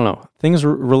 I don't know, things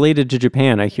related to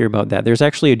Japan. I hear about that. There's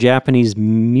actually a Japanese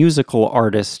musical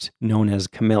artist known as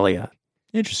Camellia.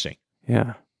 Interesting.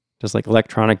 Yeah. Does like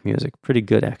electronic music. Pretty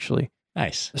good, actually.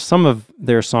 Nice. Some of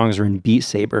their songs are in Beat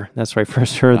Saber. That's where I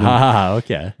first heard them. Ah,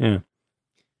 okay. Yeah.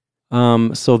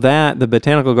 So the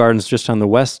Botanical Garden's just on the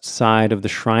west side of the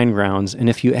shrine grounds. And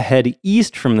if you head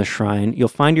east from the shrine, you'll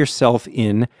find yourself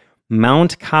in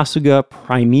Mount Kasuga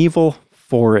Primeval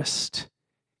Forest.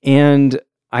 And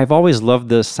I've always loved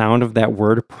the sound of that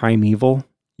word, primeval.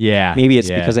 Yeah. Maybe it's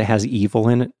because it has evil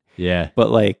in it. Yeah. But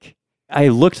like, I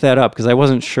looked that up because I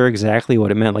wasn't sure exactly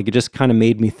what it meant. Like, it just kind of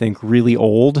made me think really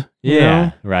old. You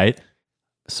know? Right.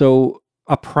 So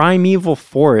a primeval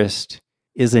forest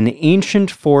is an ancient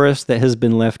forest that has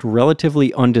been left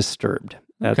relatively undisturbed.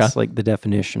 That's like the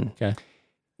definition. Okay.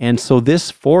 And so this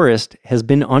forest has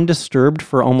been undisturbed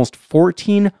for almost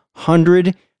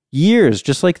 1,400 years,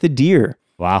 just like the deer.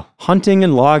 Wow. Hunting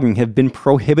and logging have been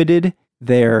prohibited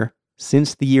there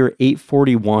since the year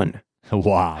 841.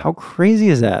 Wow. How crazy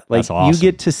is that? Like, That's awesome. You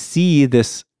get to see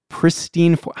this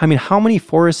pristine... I mean, how many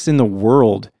forests in the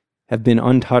world have been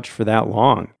untouched for that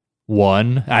long?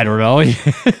 One. I don't know.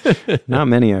 Not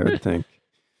many, I would think.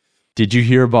 Did you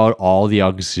hear about all the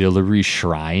auxiliary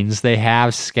shrines they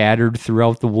have scattered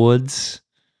throughout the woods?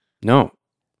 No.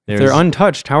 If they're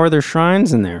untouched, how are there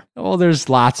shrines in there? Oh, there's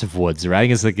lots of woods, right? I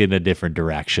think it's like in a different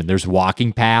direction. There's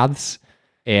walking paths,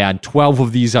 and 12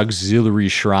 of these auxiliary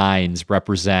shrines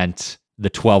represent the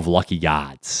 12 lucky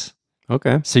gods.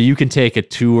 Okay. So you can take a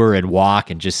tour and walk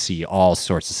and just see all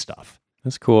sorts of stuff.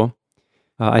 That's cool.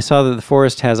 I saw that the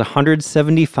forest has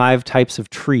 175 types of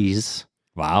trees.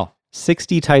 Wow.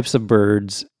 60 types of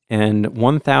birds, and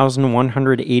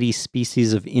 1,180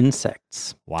 species of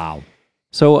insects. Wow.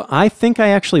 So I think I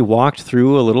actually walked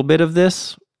through a little bit of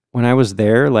this when I was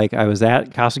there. Like, I was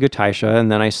at Kasuga Taisha,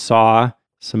 and then I saw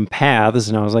some paths,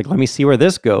 and I was like, let me see where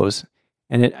this goes.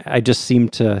 And I just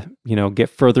seemed to, get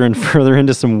further and further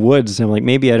into some woods. And I'm like,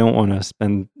 maybe I don't want to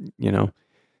spend,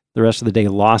 the rest of the day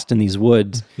lost in these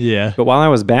woods. Yeah. But while I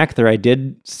was back there, I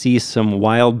did see some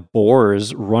wild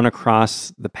boars run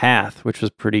across the path, which was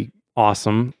pretty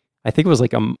awesome. I think it was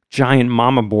like a giant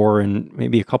mama boar and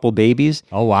maybe a couple babies.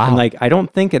 Oh, wow. And like, I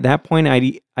don't think at that point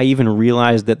I even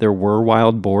realized that there were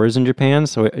wild boars in Japan.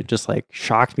 So it just like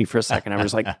shocked me for a second. I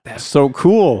was like, that's so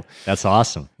cool. That's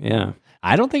awesome. Yeah.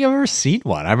 I don't think I've ever seen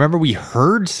one. I remember we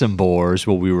heard some boars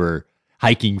while we were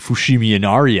hiking Fushimi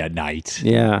Inari at night.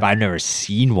 Yeah. But I've never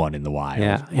seen one in the wild.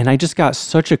 Yeah. And I just got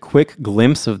such a quick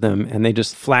glimpse of them, and they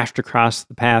just flashed across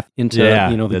the path into,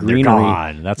 the they're greenery.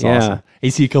 Gone. That's awesome.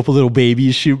 You see a couple little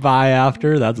babies shoot by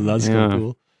after. That's so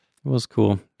cool. It was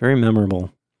cool. Very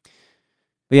memorable.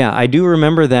 But yeah, I do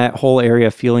remember that whole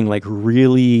area feeling like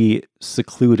really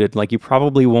secluded. Like, you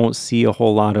probably won't see a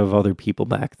whole lot of other people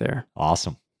back there.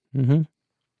 Awesome. Mm-hmm.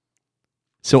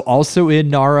 So also in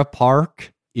Nara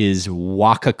Park is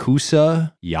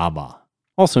Wakakusayama,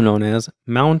 also known as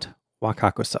Mount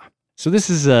Wakakusa. So this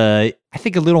is, I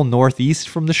think, a little northeast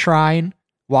from the shrine,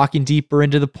 walking deeper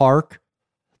into the park.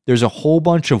 There's a whole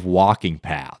bunch of walking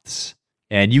paths,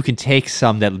 and you can take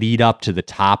some that lead up to the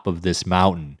top of this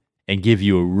mountain and give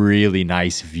you a really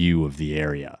nice view of the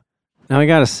area. Now, I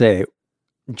gotta say,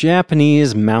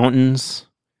 Japanese mountains,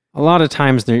 a lot of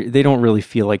times they don't really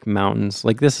feel like mountains.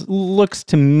 Like, this looks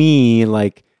to me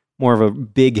like more of a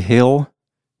big hill.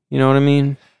 You know what I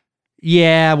mean?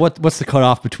 Yeah, what's the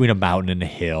cutoff between a mountain and a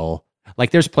hill?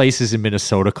 Like, there's places in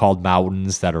Minnesota called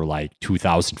mountains that are like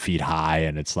 2,000 feet high,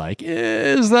 and it's like,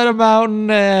 is that a mountain?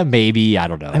 Maybe, I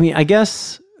don't know. I mean, I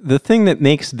guess the thing that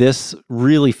makes this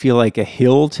really feel like a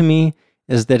hill to me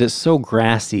is that it's so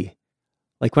grassy.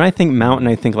 Like, when I think mountain,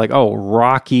 I think like, oh,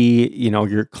 rocky,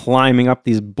 you're climbing up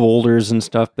these boulders and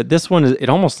stuff. But this one, it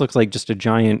almost looks like just a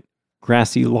giant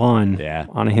grassy lawn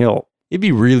on a hill. It'd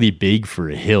be really big for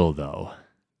a hill, though.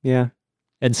 Yeah.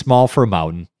 and small for a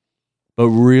mountain, but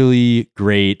really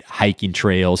great hiking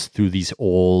trails through these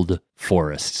old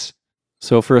forests.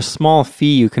 So for a small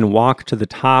fee, you can walk to the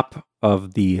top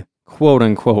of the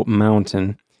quote-unquote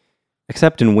mountain,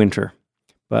 except in winter.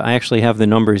 But I actually have the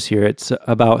numbers here. It's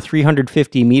about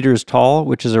 350 meters tall,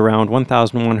 which is around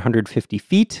 1,150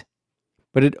 feet.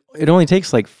 But it only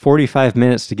takes like 45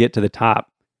 minutes to get to the top.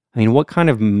 I mean, what kind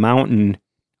of mountain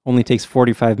only takes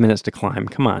 45 minutes to climb?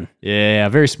 Come on. Yeah,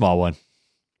 very small one.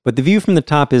 But the view from the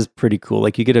top is pretty cool.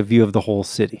 Like, you get a view of the whole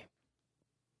city.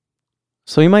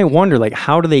 So you might wonder, like,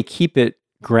 how do they keep it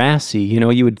grassy? You know,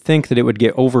 you would think that it would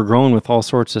get overgrown with all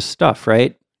sorts of stuff,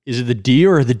 right? Is it the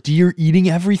deer? Are the deer eating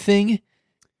everything?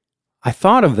 I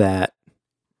thought of that.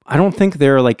 I don't think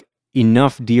there are, like,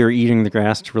 enough deer eating the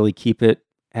grass to really keep it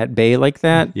at bay like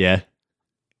that. Yeah.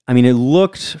 I mean, it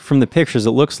looked, from the pictures,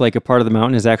 it looks like a part of the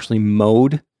mountain is actually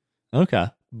mowed. Okay.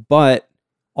 But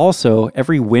also,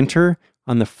 every winter,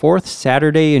 on the 4th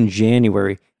Saturday in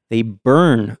January, they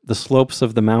burn the slopes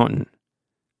of the mountain.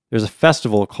 There's a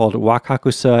festival called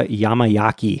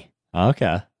Wakakusayama.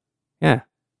 Okay. Yeah.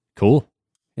 Cool.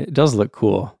 It does look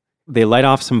cool. They light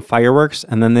off some fireworks,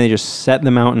 and then they just set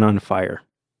the mountain on fire.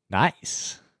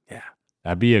 Nice. Yeah.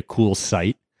 That'd be a cool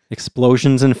sight.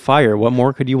 Explosions and fire. What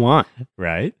more could you want?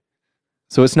 Right.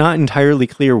 So it's not entirely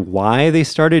clear why they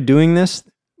started doing this.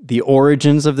 The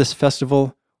origins of this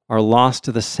festival are lost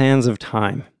to the sands of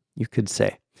time, you could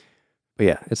say. But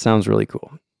yeah, it sounds really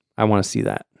cool. I want to see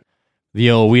that. We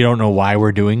don't know why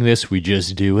we're doing this. We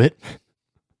just do it.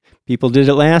 People did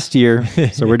it last year,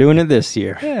 so we're doing it this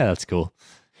year. Yeah, that's cool.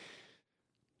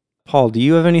 Paul, do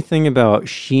you have anything about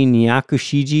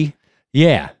Shinyakushiji?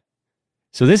 Yeah.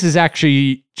 So this is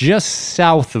actually just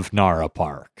south of Nara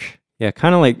Park. Yeah,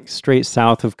 kind of like straight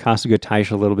south of Kasuga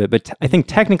Taisha a little bit, but I think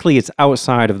technically it's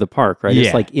outside of the park, right? Yeah,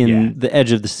 it's like in the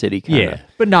edge of the city, kind of. Yeah,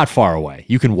 but not far away.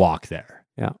 You can walk there.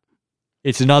 Yeah.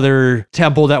 It's another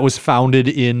temple that was founded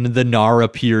in the Nara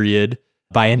period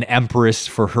by an empress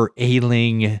for her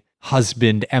ailing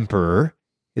husband emperor.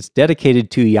 It's dedicated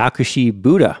to Yakushi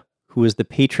Buddha, who is the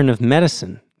patron of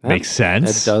medicine. Makes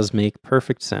sense. That does make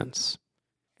perfect sense.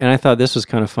 And I thought this was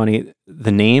kind of funny.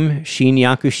 The name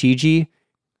Shinyakushiji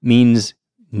means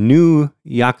new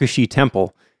Yakushi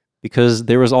Temple because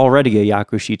there was already a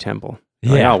Yakushi Temple.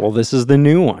 Yeah. Well, this is the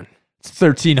new one. It's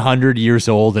 1,300 years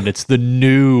old and it's the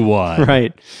new one.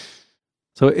 Right.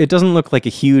 So it doesn't look like a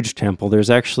huge temple. There's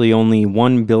actually only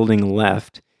one building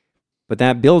left. But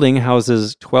that building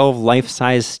houses 12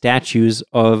 life-size statues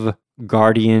of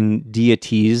guardian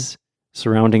deities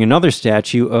surrounding another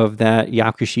statue of that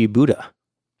Yakushi Buddha.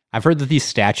 I've heard that these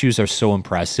statues are so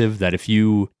impressive that if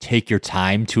you take your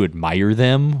time to admire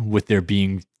them, with there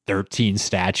being 13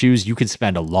 statues, you could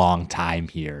spend a long time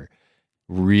here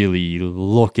really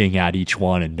looking at each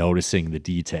one and noticing the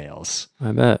details.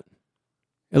 I bet.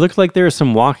 It looks like there are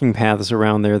some walking paths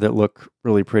around there that look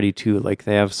really pretty too. Like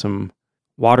they have some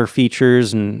water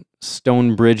features and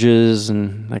stone bridges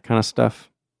and that kind of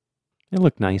stuff. They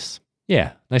look nice.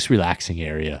 Yeah, nice relaxing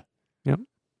area. Yep.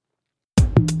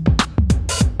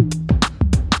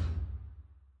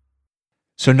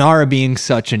 So Nara being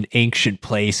such an ancient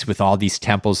place with all these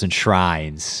temples and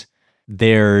shrines,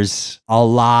 there's a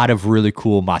lot of really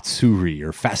cool matsuri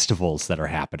or festivals that are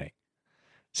happening.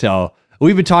 So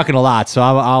we've been talking a lot, so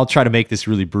I'll try to make this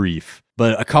really brief.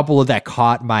 But a couple of that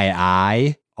caught my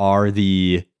eye are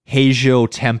the Heijo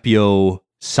Tempyo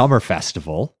Summer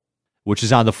Festival, which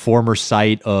is on the former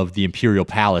site of the Imperial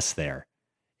Palace there.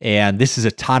 And this is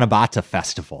a Tanabata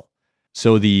festival.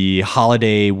 So the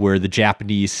holiday where the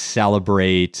Japanese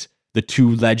celebrate the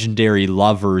two legendary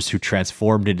lovers who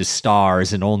transformed into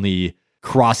stars and only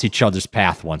cross each other's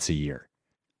path once a year.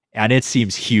 And it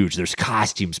seems huge. There's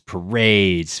costumes,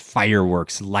 parades,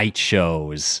 fireworks, light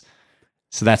shows.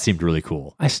 So that seemed really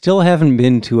cool. I still haven't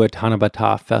been to a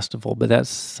Tanabata festival, but that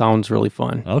sounds really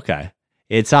fun. Okay.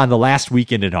 It's on the last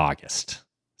weekend in August.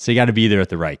 So you got to be there at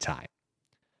the right time.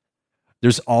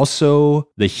 There's also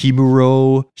the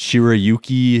Himuro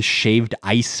Shirayuki Shaved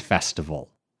Ice Festival.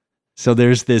 So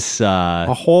there's this...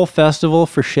 a whole festival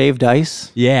for shaved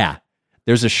ice? Yeah.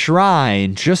 There's a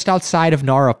shrine just outside of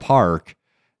Nara Park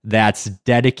that's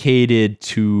dedicated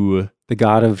to... The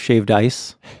god of shaved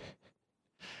ice?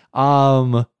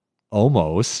 Almost.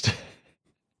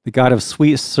 The god of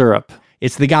sweet syrup.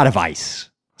 It's the god of ice.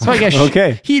 So I guess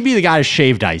okay. He'd be the god of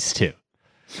shaved ice too.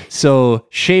 So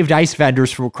shaved ice vendors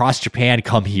from across Japan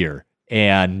come here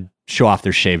and show off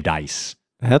their shaved ice.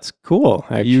 That's cool,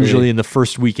 actually. Usually in the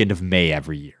first weekend of May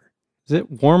every year. Is it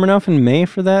warm enough in May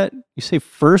for that? You say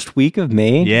first week of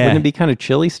May? Yeah. Wouldn't it be kind of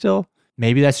chilly still?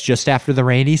 Maybe that's just after the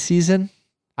rainy season?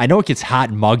 I know it gets hot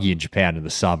and muggy in Japan in the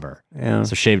summer. Yeah.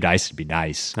 So shaved ice would be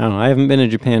nice. I don't know. I haven't been to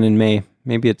Japan in May.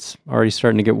 Maybe it's already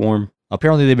starting to get warm.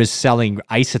 Apparently they've been selling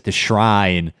ice at the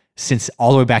shrine since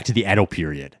all the way back to the Edo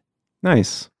period.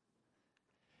 Nice.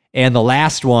 And the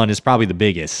last one is probably the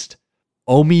biggest.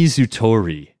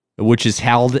 Omizutori, which is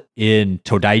held in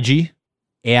Todaiji.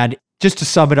 And just to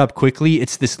sum it up quickly,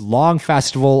 it's this long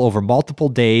festival over multiple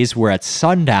days where at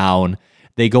sundown,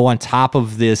 they go on top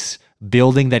of this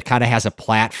building that kind of has a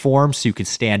platform so you can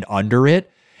stand under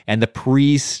it. And the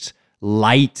priests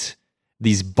light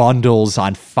these bundles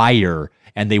on fire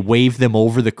and they wave them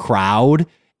over the crowd.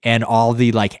 And all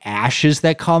the like ashes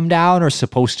that come down are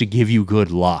supposed to give you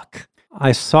good luck.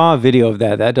 I saw a video of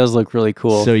that. That does look really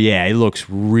cool. So yeah, it looks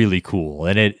really cool.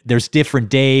 And there's different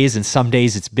days, and some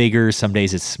days it's bigger, some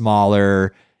days it's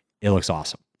smaller. It looks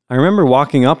awesome. I remember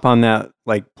walking up on that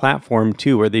like platform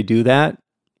too, where they do that.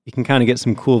 You can kind of get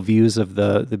some cool views of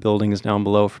the buildings down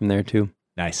below from there too.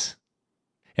 Nice.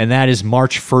 And that is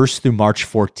March 1st through March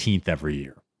 14th every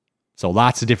year. So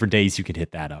lots of different days you can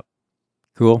hit that up.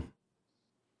 Cool.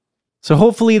 So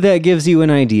hopefully that gives you an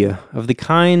idea of the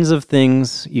kinds of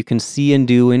things you can see and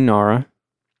do in Nara.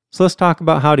 So let's talk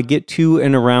about how to get to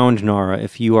and around Nara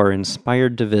if you are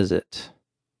inspired to visit.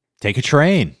 Take a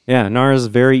train. Yeah, Nara is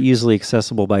very easily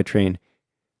accessible by train.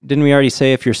 Didn't we already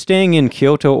say if you're staying in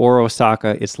Kyoto or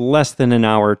Osaka, it's less than an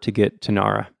hour to get to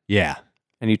Nara? Yeah.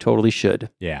 And you totally should.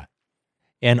 Yeah.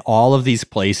 And all of these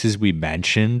places we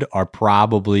mentioned are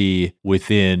probably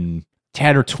within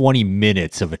 10 or 20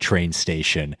 minutes of a train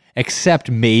station,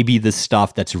 except maybe the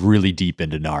stuff that's really deep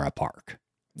into Nara Park.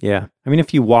 Yeah. I mean,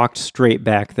 if you walked straight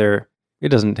back there, it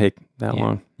doesn't take that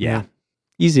long. Yeah.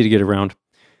 Easy to get around.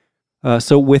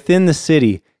 So within the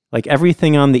city, like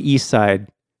everything on the east side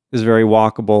is very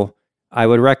walkable. I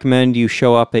would recommend you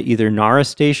show up at either Nara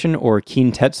Station or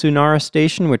Kintetsu Nara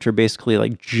Station, which are basically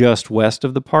like just west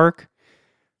of the park.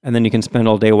 And then you can spend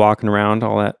all day walking around,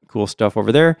 all that cool stuff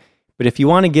over there. But if you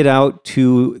want to get out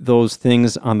to those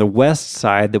things on the west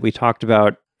side that we talked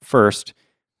about first,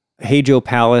 Heijo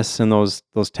Palace and those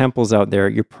temples out there,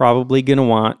 you're probably going to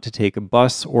want to take a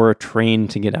bus or a train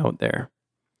to get out there.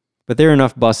 But there are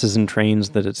enough buses and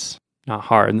trains that it's not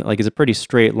hard. Like it's a pretty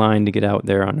straight line to get out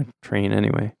there on a train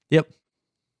anyway. Yep.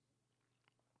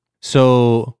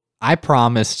 So I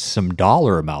promised some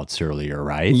dollar amounts earlier,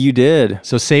 right? You did.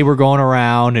 So say we're going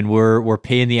around and we're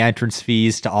paying the entrance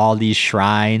fees to all these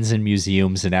shrines and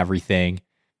museums and everything.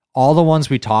 All the ones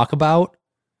we talk about,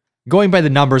 going by the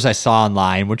numbers I saw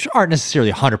online, which aren't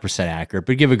necessarily 100% accurate,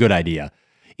 but give a good idea.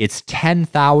 It's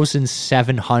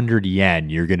 10,700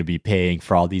 yen you're going to be paying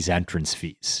for all these entrance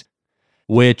fees,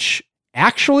 which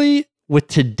actually, with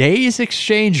today's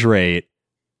exchange rate,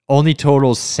 only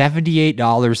totals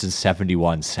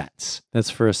 $78.71. That's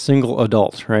for a single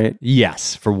adult, right?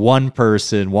 Yes, for one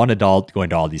person, one adult going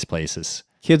to all these places.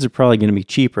 Kids are probably going to be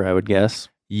cheaper, I would guess.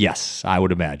 Yes, I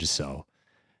would imagine so.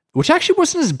 Which actually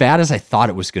wasn't as bad as I thought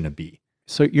it was going to be.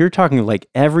 So you're talking like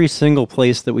every single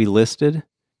place that we listed?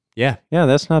 Yeah. Yeah,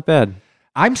 that's not bad.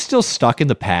 I'm still stuck in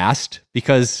the past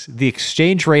because the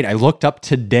exchange rate I looked up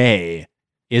today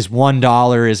is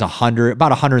 $1 is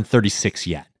about 136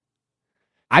 yen.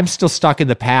 I'm still stuck in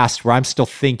the past where I'm still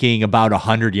thinking about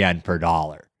 100 yen per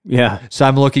dollar. Yeah. So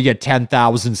I'm looking at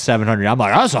 10,700. I'm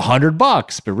like, that's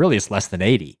 $100, but really it's less than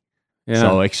 80. Yeah.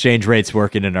 So exchange rate's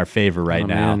working in our favor right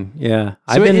now. Man. Yeah.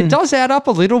 So it does add up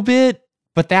a little bit,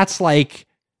 but that's like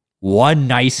one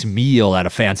nice meal at a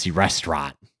fancy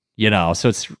restaurant, so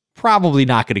it's probably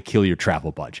not going to kill your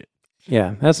travel budget.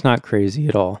 Yeah, that's not crazy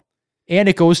at all. And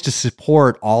it goes to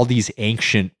support all these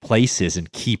ancient places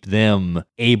and keep them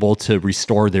able to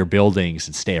restore their buildings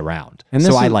and stay around. And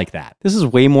so I like that. This is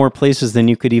way more places than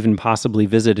you could even possibly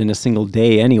visit in a single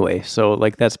day anyway. So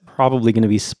like that's probably going to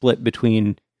be split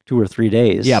between 2 or 3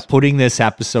 days. Yeah, putting this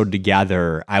episode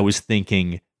together, I was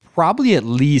thinking probably at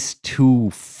least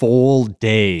 2 full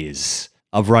days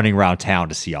of running around town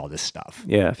to see all this stuff.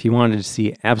 Yeah, if you wanted to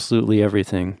see absolutely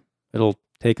everything, it'll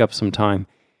take up some time.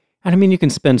 And I mean, you can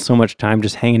spend so much time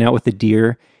just hanging out with the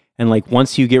deer. And like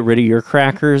once you get rid of your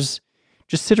crackers,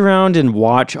 just sit around and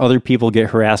watch other people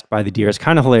get harassed by the deer. It's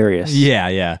kind of hilarious. Yeah,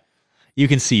 yeah. You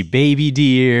can see baby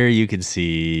deer. You can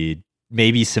see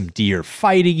maybe some deer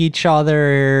fighting each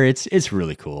other. It's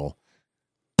really cool.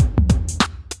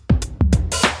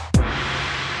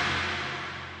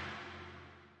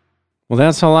 Well,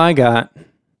 that's all I got.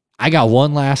 I got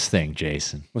one last thing,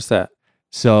 Jason. What's that?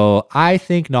 So I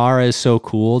think Nara is so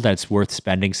cool that it's worth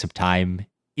spending some time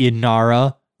in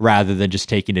Nara rather than just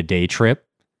taking a day trip.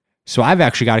 So I've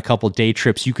actually got a couple day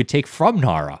trips you could take from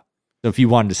Nara if you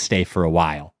wanted to stay for a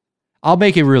while. I'll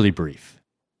make it really brief.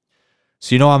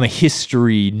 So, I'm a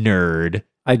history nerd.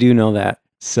 I do know that.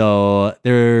 So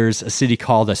there's a city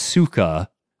called Asuka,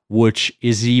 which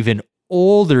is even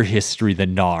older history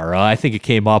than Nara. I think it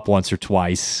came up once or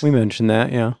twice. We mentioned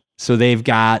that, yeah. So they've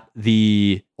got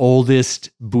the oldest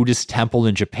Buddhist temple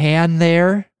in Japan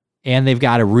there, and they've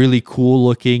got a really cool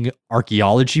looking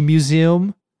archaeology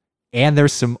museum, and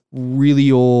there's some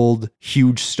really old,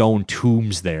 huge stone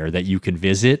tombs there that you can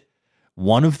visit.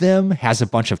 One of them has a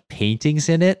bunch of paintings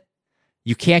in it.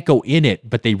 You can't go in it,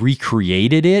 but they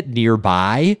recreated it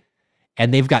nearby,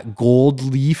 and they've got gold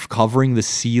leaf covering the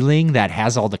ceiling that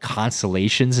has all the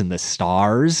constellations and the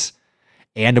stars,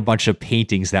 and a bunch of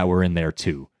paintings that were in there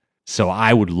too. So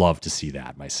I would love to see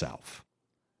that myself.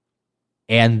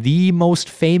 And the most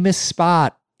famous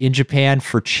spot in Japan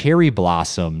for cherry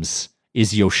blossoms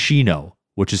is Yoshino,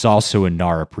 which is also in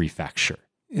Nara Prefecture.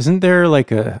 Isn't there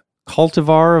like a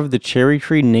cultivar of the cherry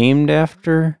tree named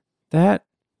after that?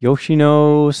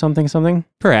 Yoshino something something?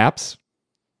 Perhaps.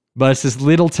 But it's this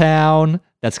little town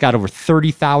that's got over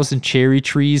 30,000 cherry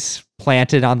trees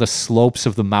planted on the slopes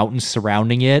of the mountains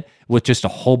surrounding it with just a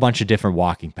whole bunch of different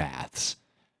walking paths.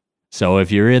 So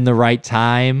if you're in the right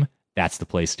time, that's the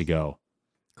place to go.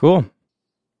 Cool.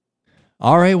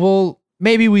 All right, well,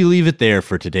 maybe we leave it there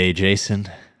for today, Jason.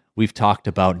 We've talked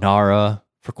about Nara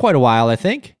for quite a while, I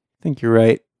think. I think you're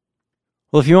right.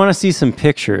 Well, if you want to see some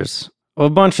pictures of a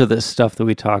bunch of this stuff that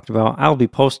we talked about, I'll be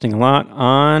posting a lot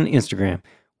on Instagram.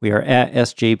 We are at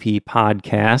SJP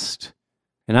Podcast,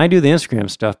 and I do the Instagram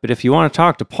stuff, but if you want to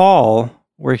talk to Paul,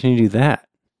 where can you do that?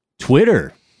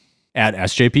 Twitter, at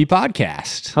SJP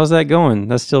Podcast. How's that going?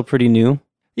 That's still pretty new.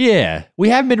 Yeah, we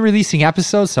haven't been releasing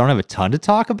episodes, so I don't have a ton to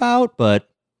talk about, but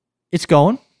it's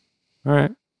going. All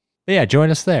right. But yeah,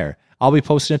 join us there. I'll be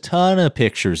posting a ton of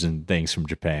pictures and things from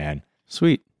Japan.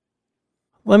 Sweet.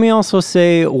 Let me also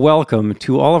say welcome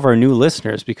to all of our new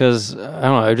listeners because, I don't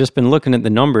know, I've just been looking at the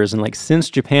numbers and like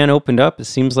since Japan opened up, it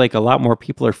seems like a lot more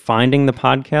people are finding the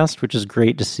podcast, which is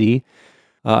great to see.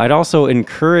 I'd also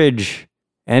encourage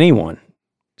anyone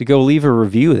to go leave a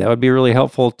review. That would be really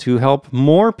helpful to help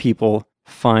more people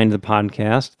find the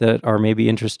podcast that are maybe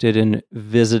interested in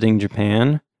visiting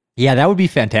Japan. Yeah, that would be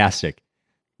fantastic.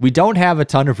 We don't have a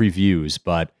ton of reviews,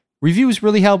 but reviews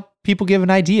really help people give an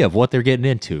idea of what they're getting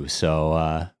into.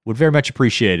 So would very much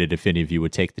appreciate it if any of you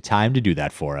would take the time to do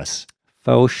that for us.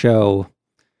 Faux show.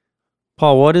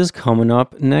 Paul, what is coming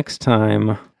up next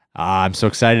time? I'm so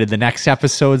excited. The next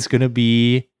episode is going to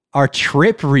be our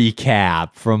trip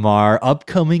recap from our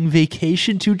upcoming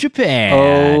vacation to Japan.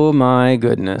 Oh my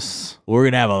goodness. We're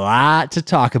going to have a lot to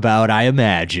talk about, I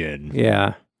imagine.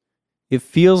 Yeah. It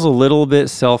feels a little bit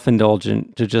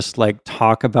self-indulgent to just like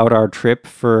talk about our trip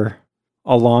for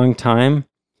a long time.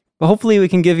 But hopefully we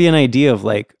can give you an idea of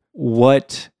like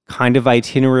what kind of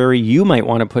itinerary you might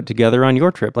want to put together on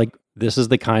your trip. Like this is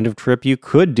the kind of trip you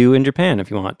could do in Japan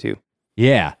if you want to.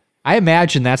 Yeah. I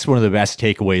imagine that's one of the best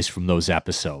takeaways from those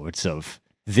episodes of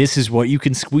this is what you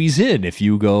can squeeze in if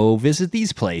you go visit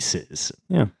these places.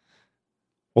 Yeah.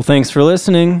 Well, thanks for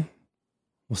listening.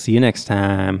 We'll see you next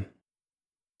time.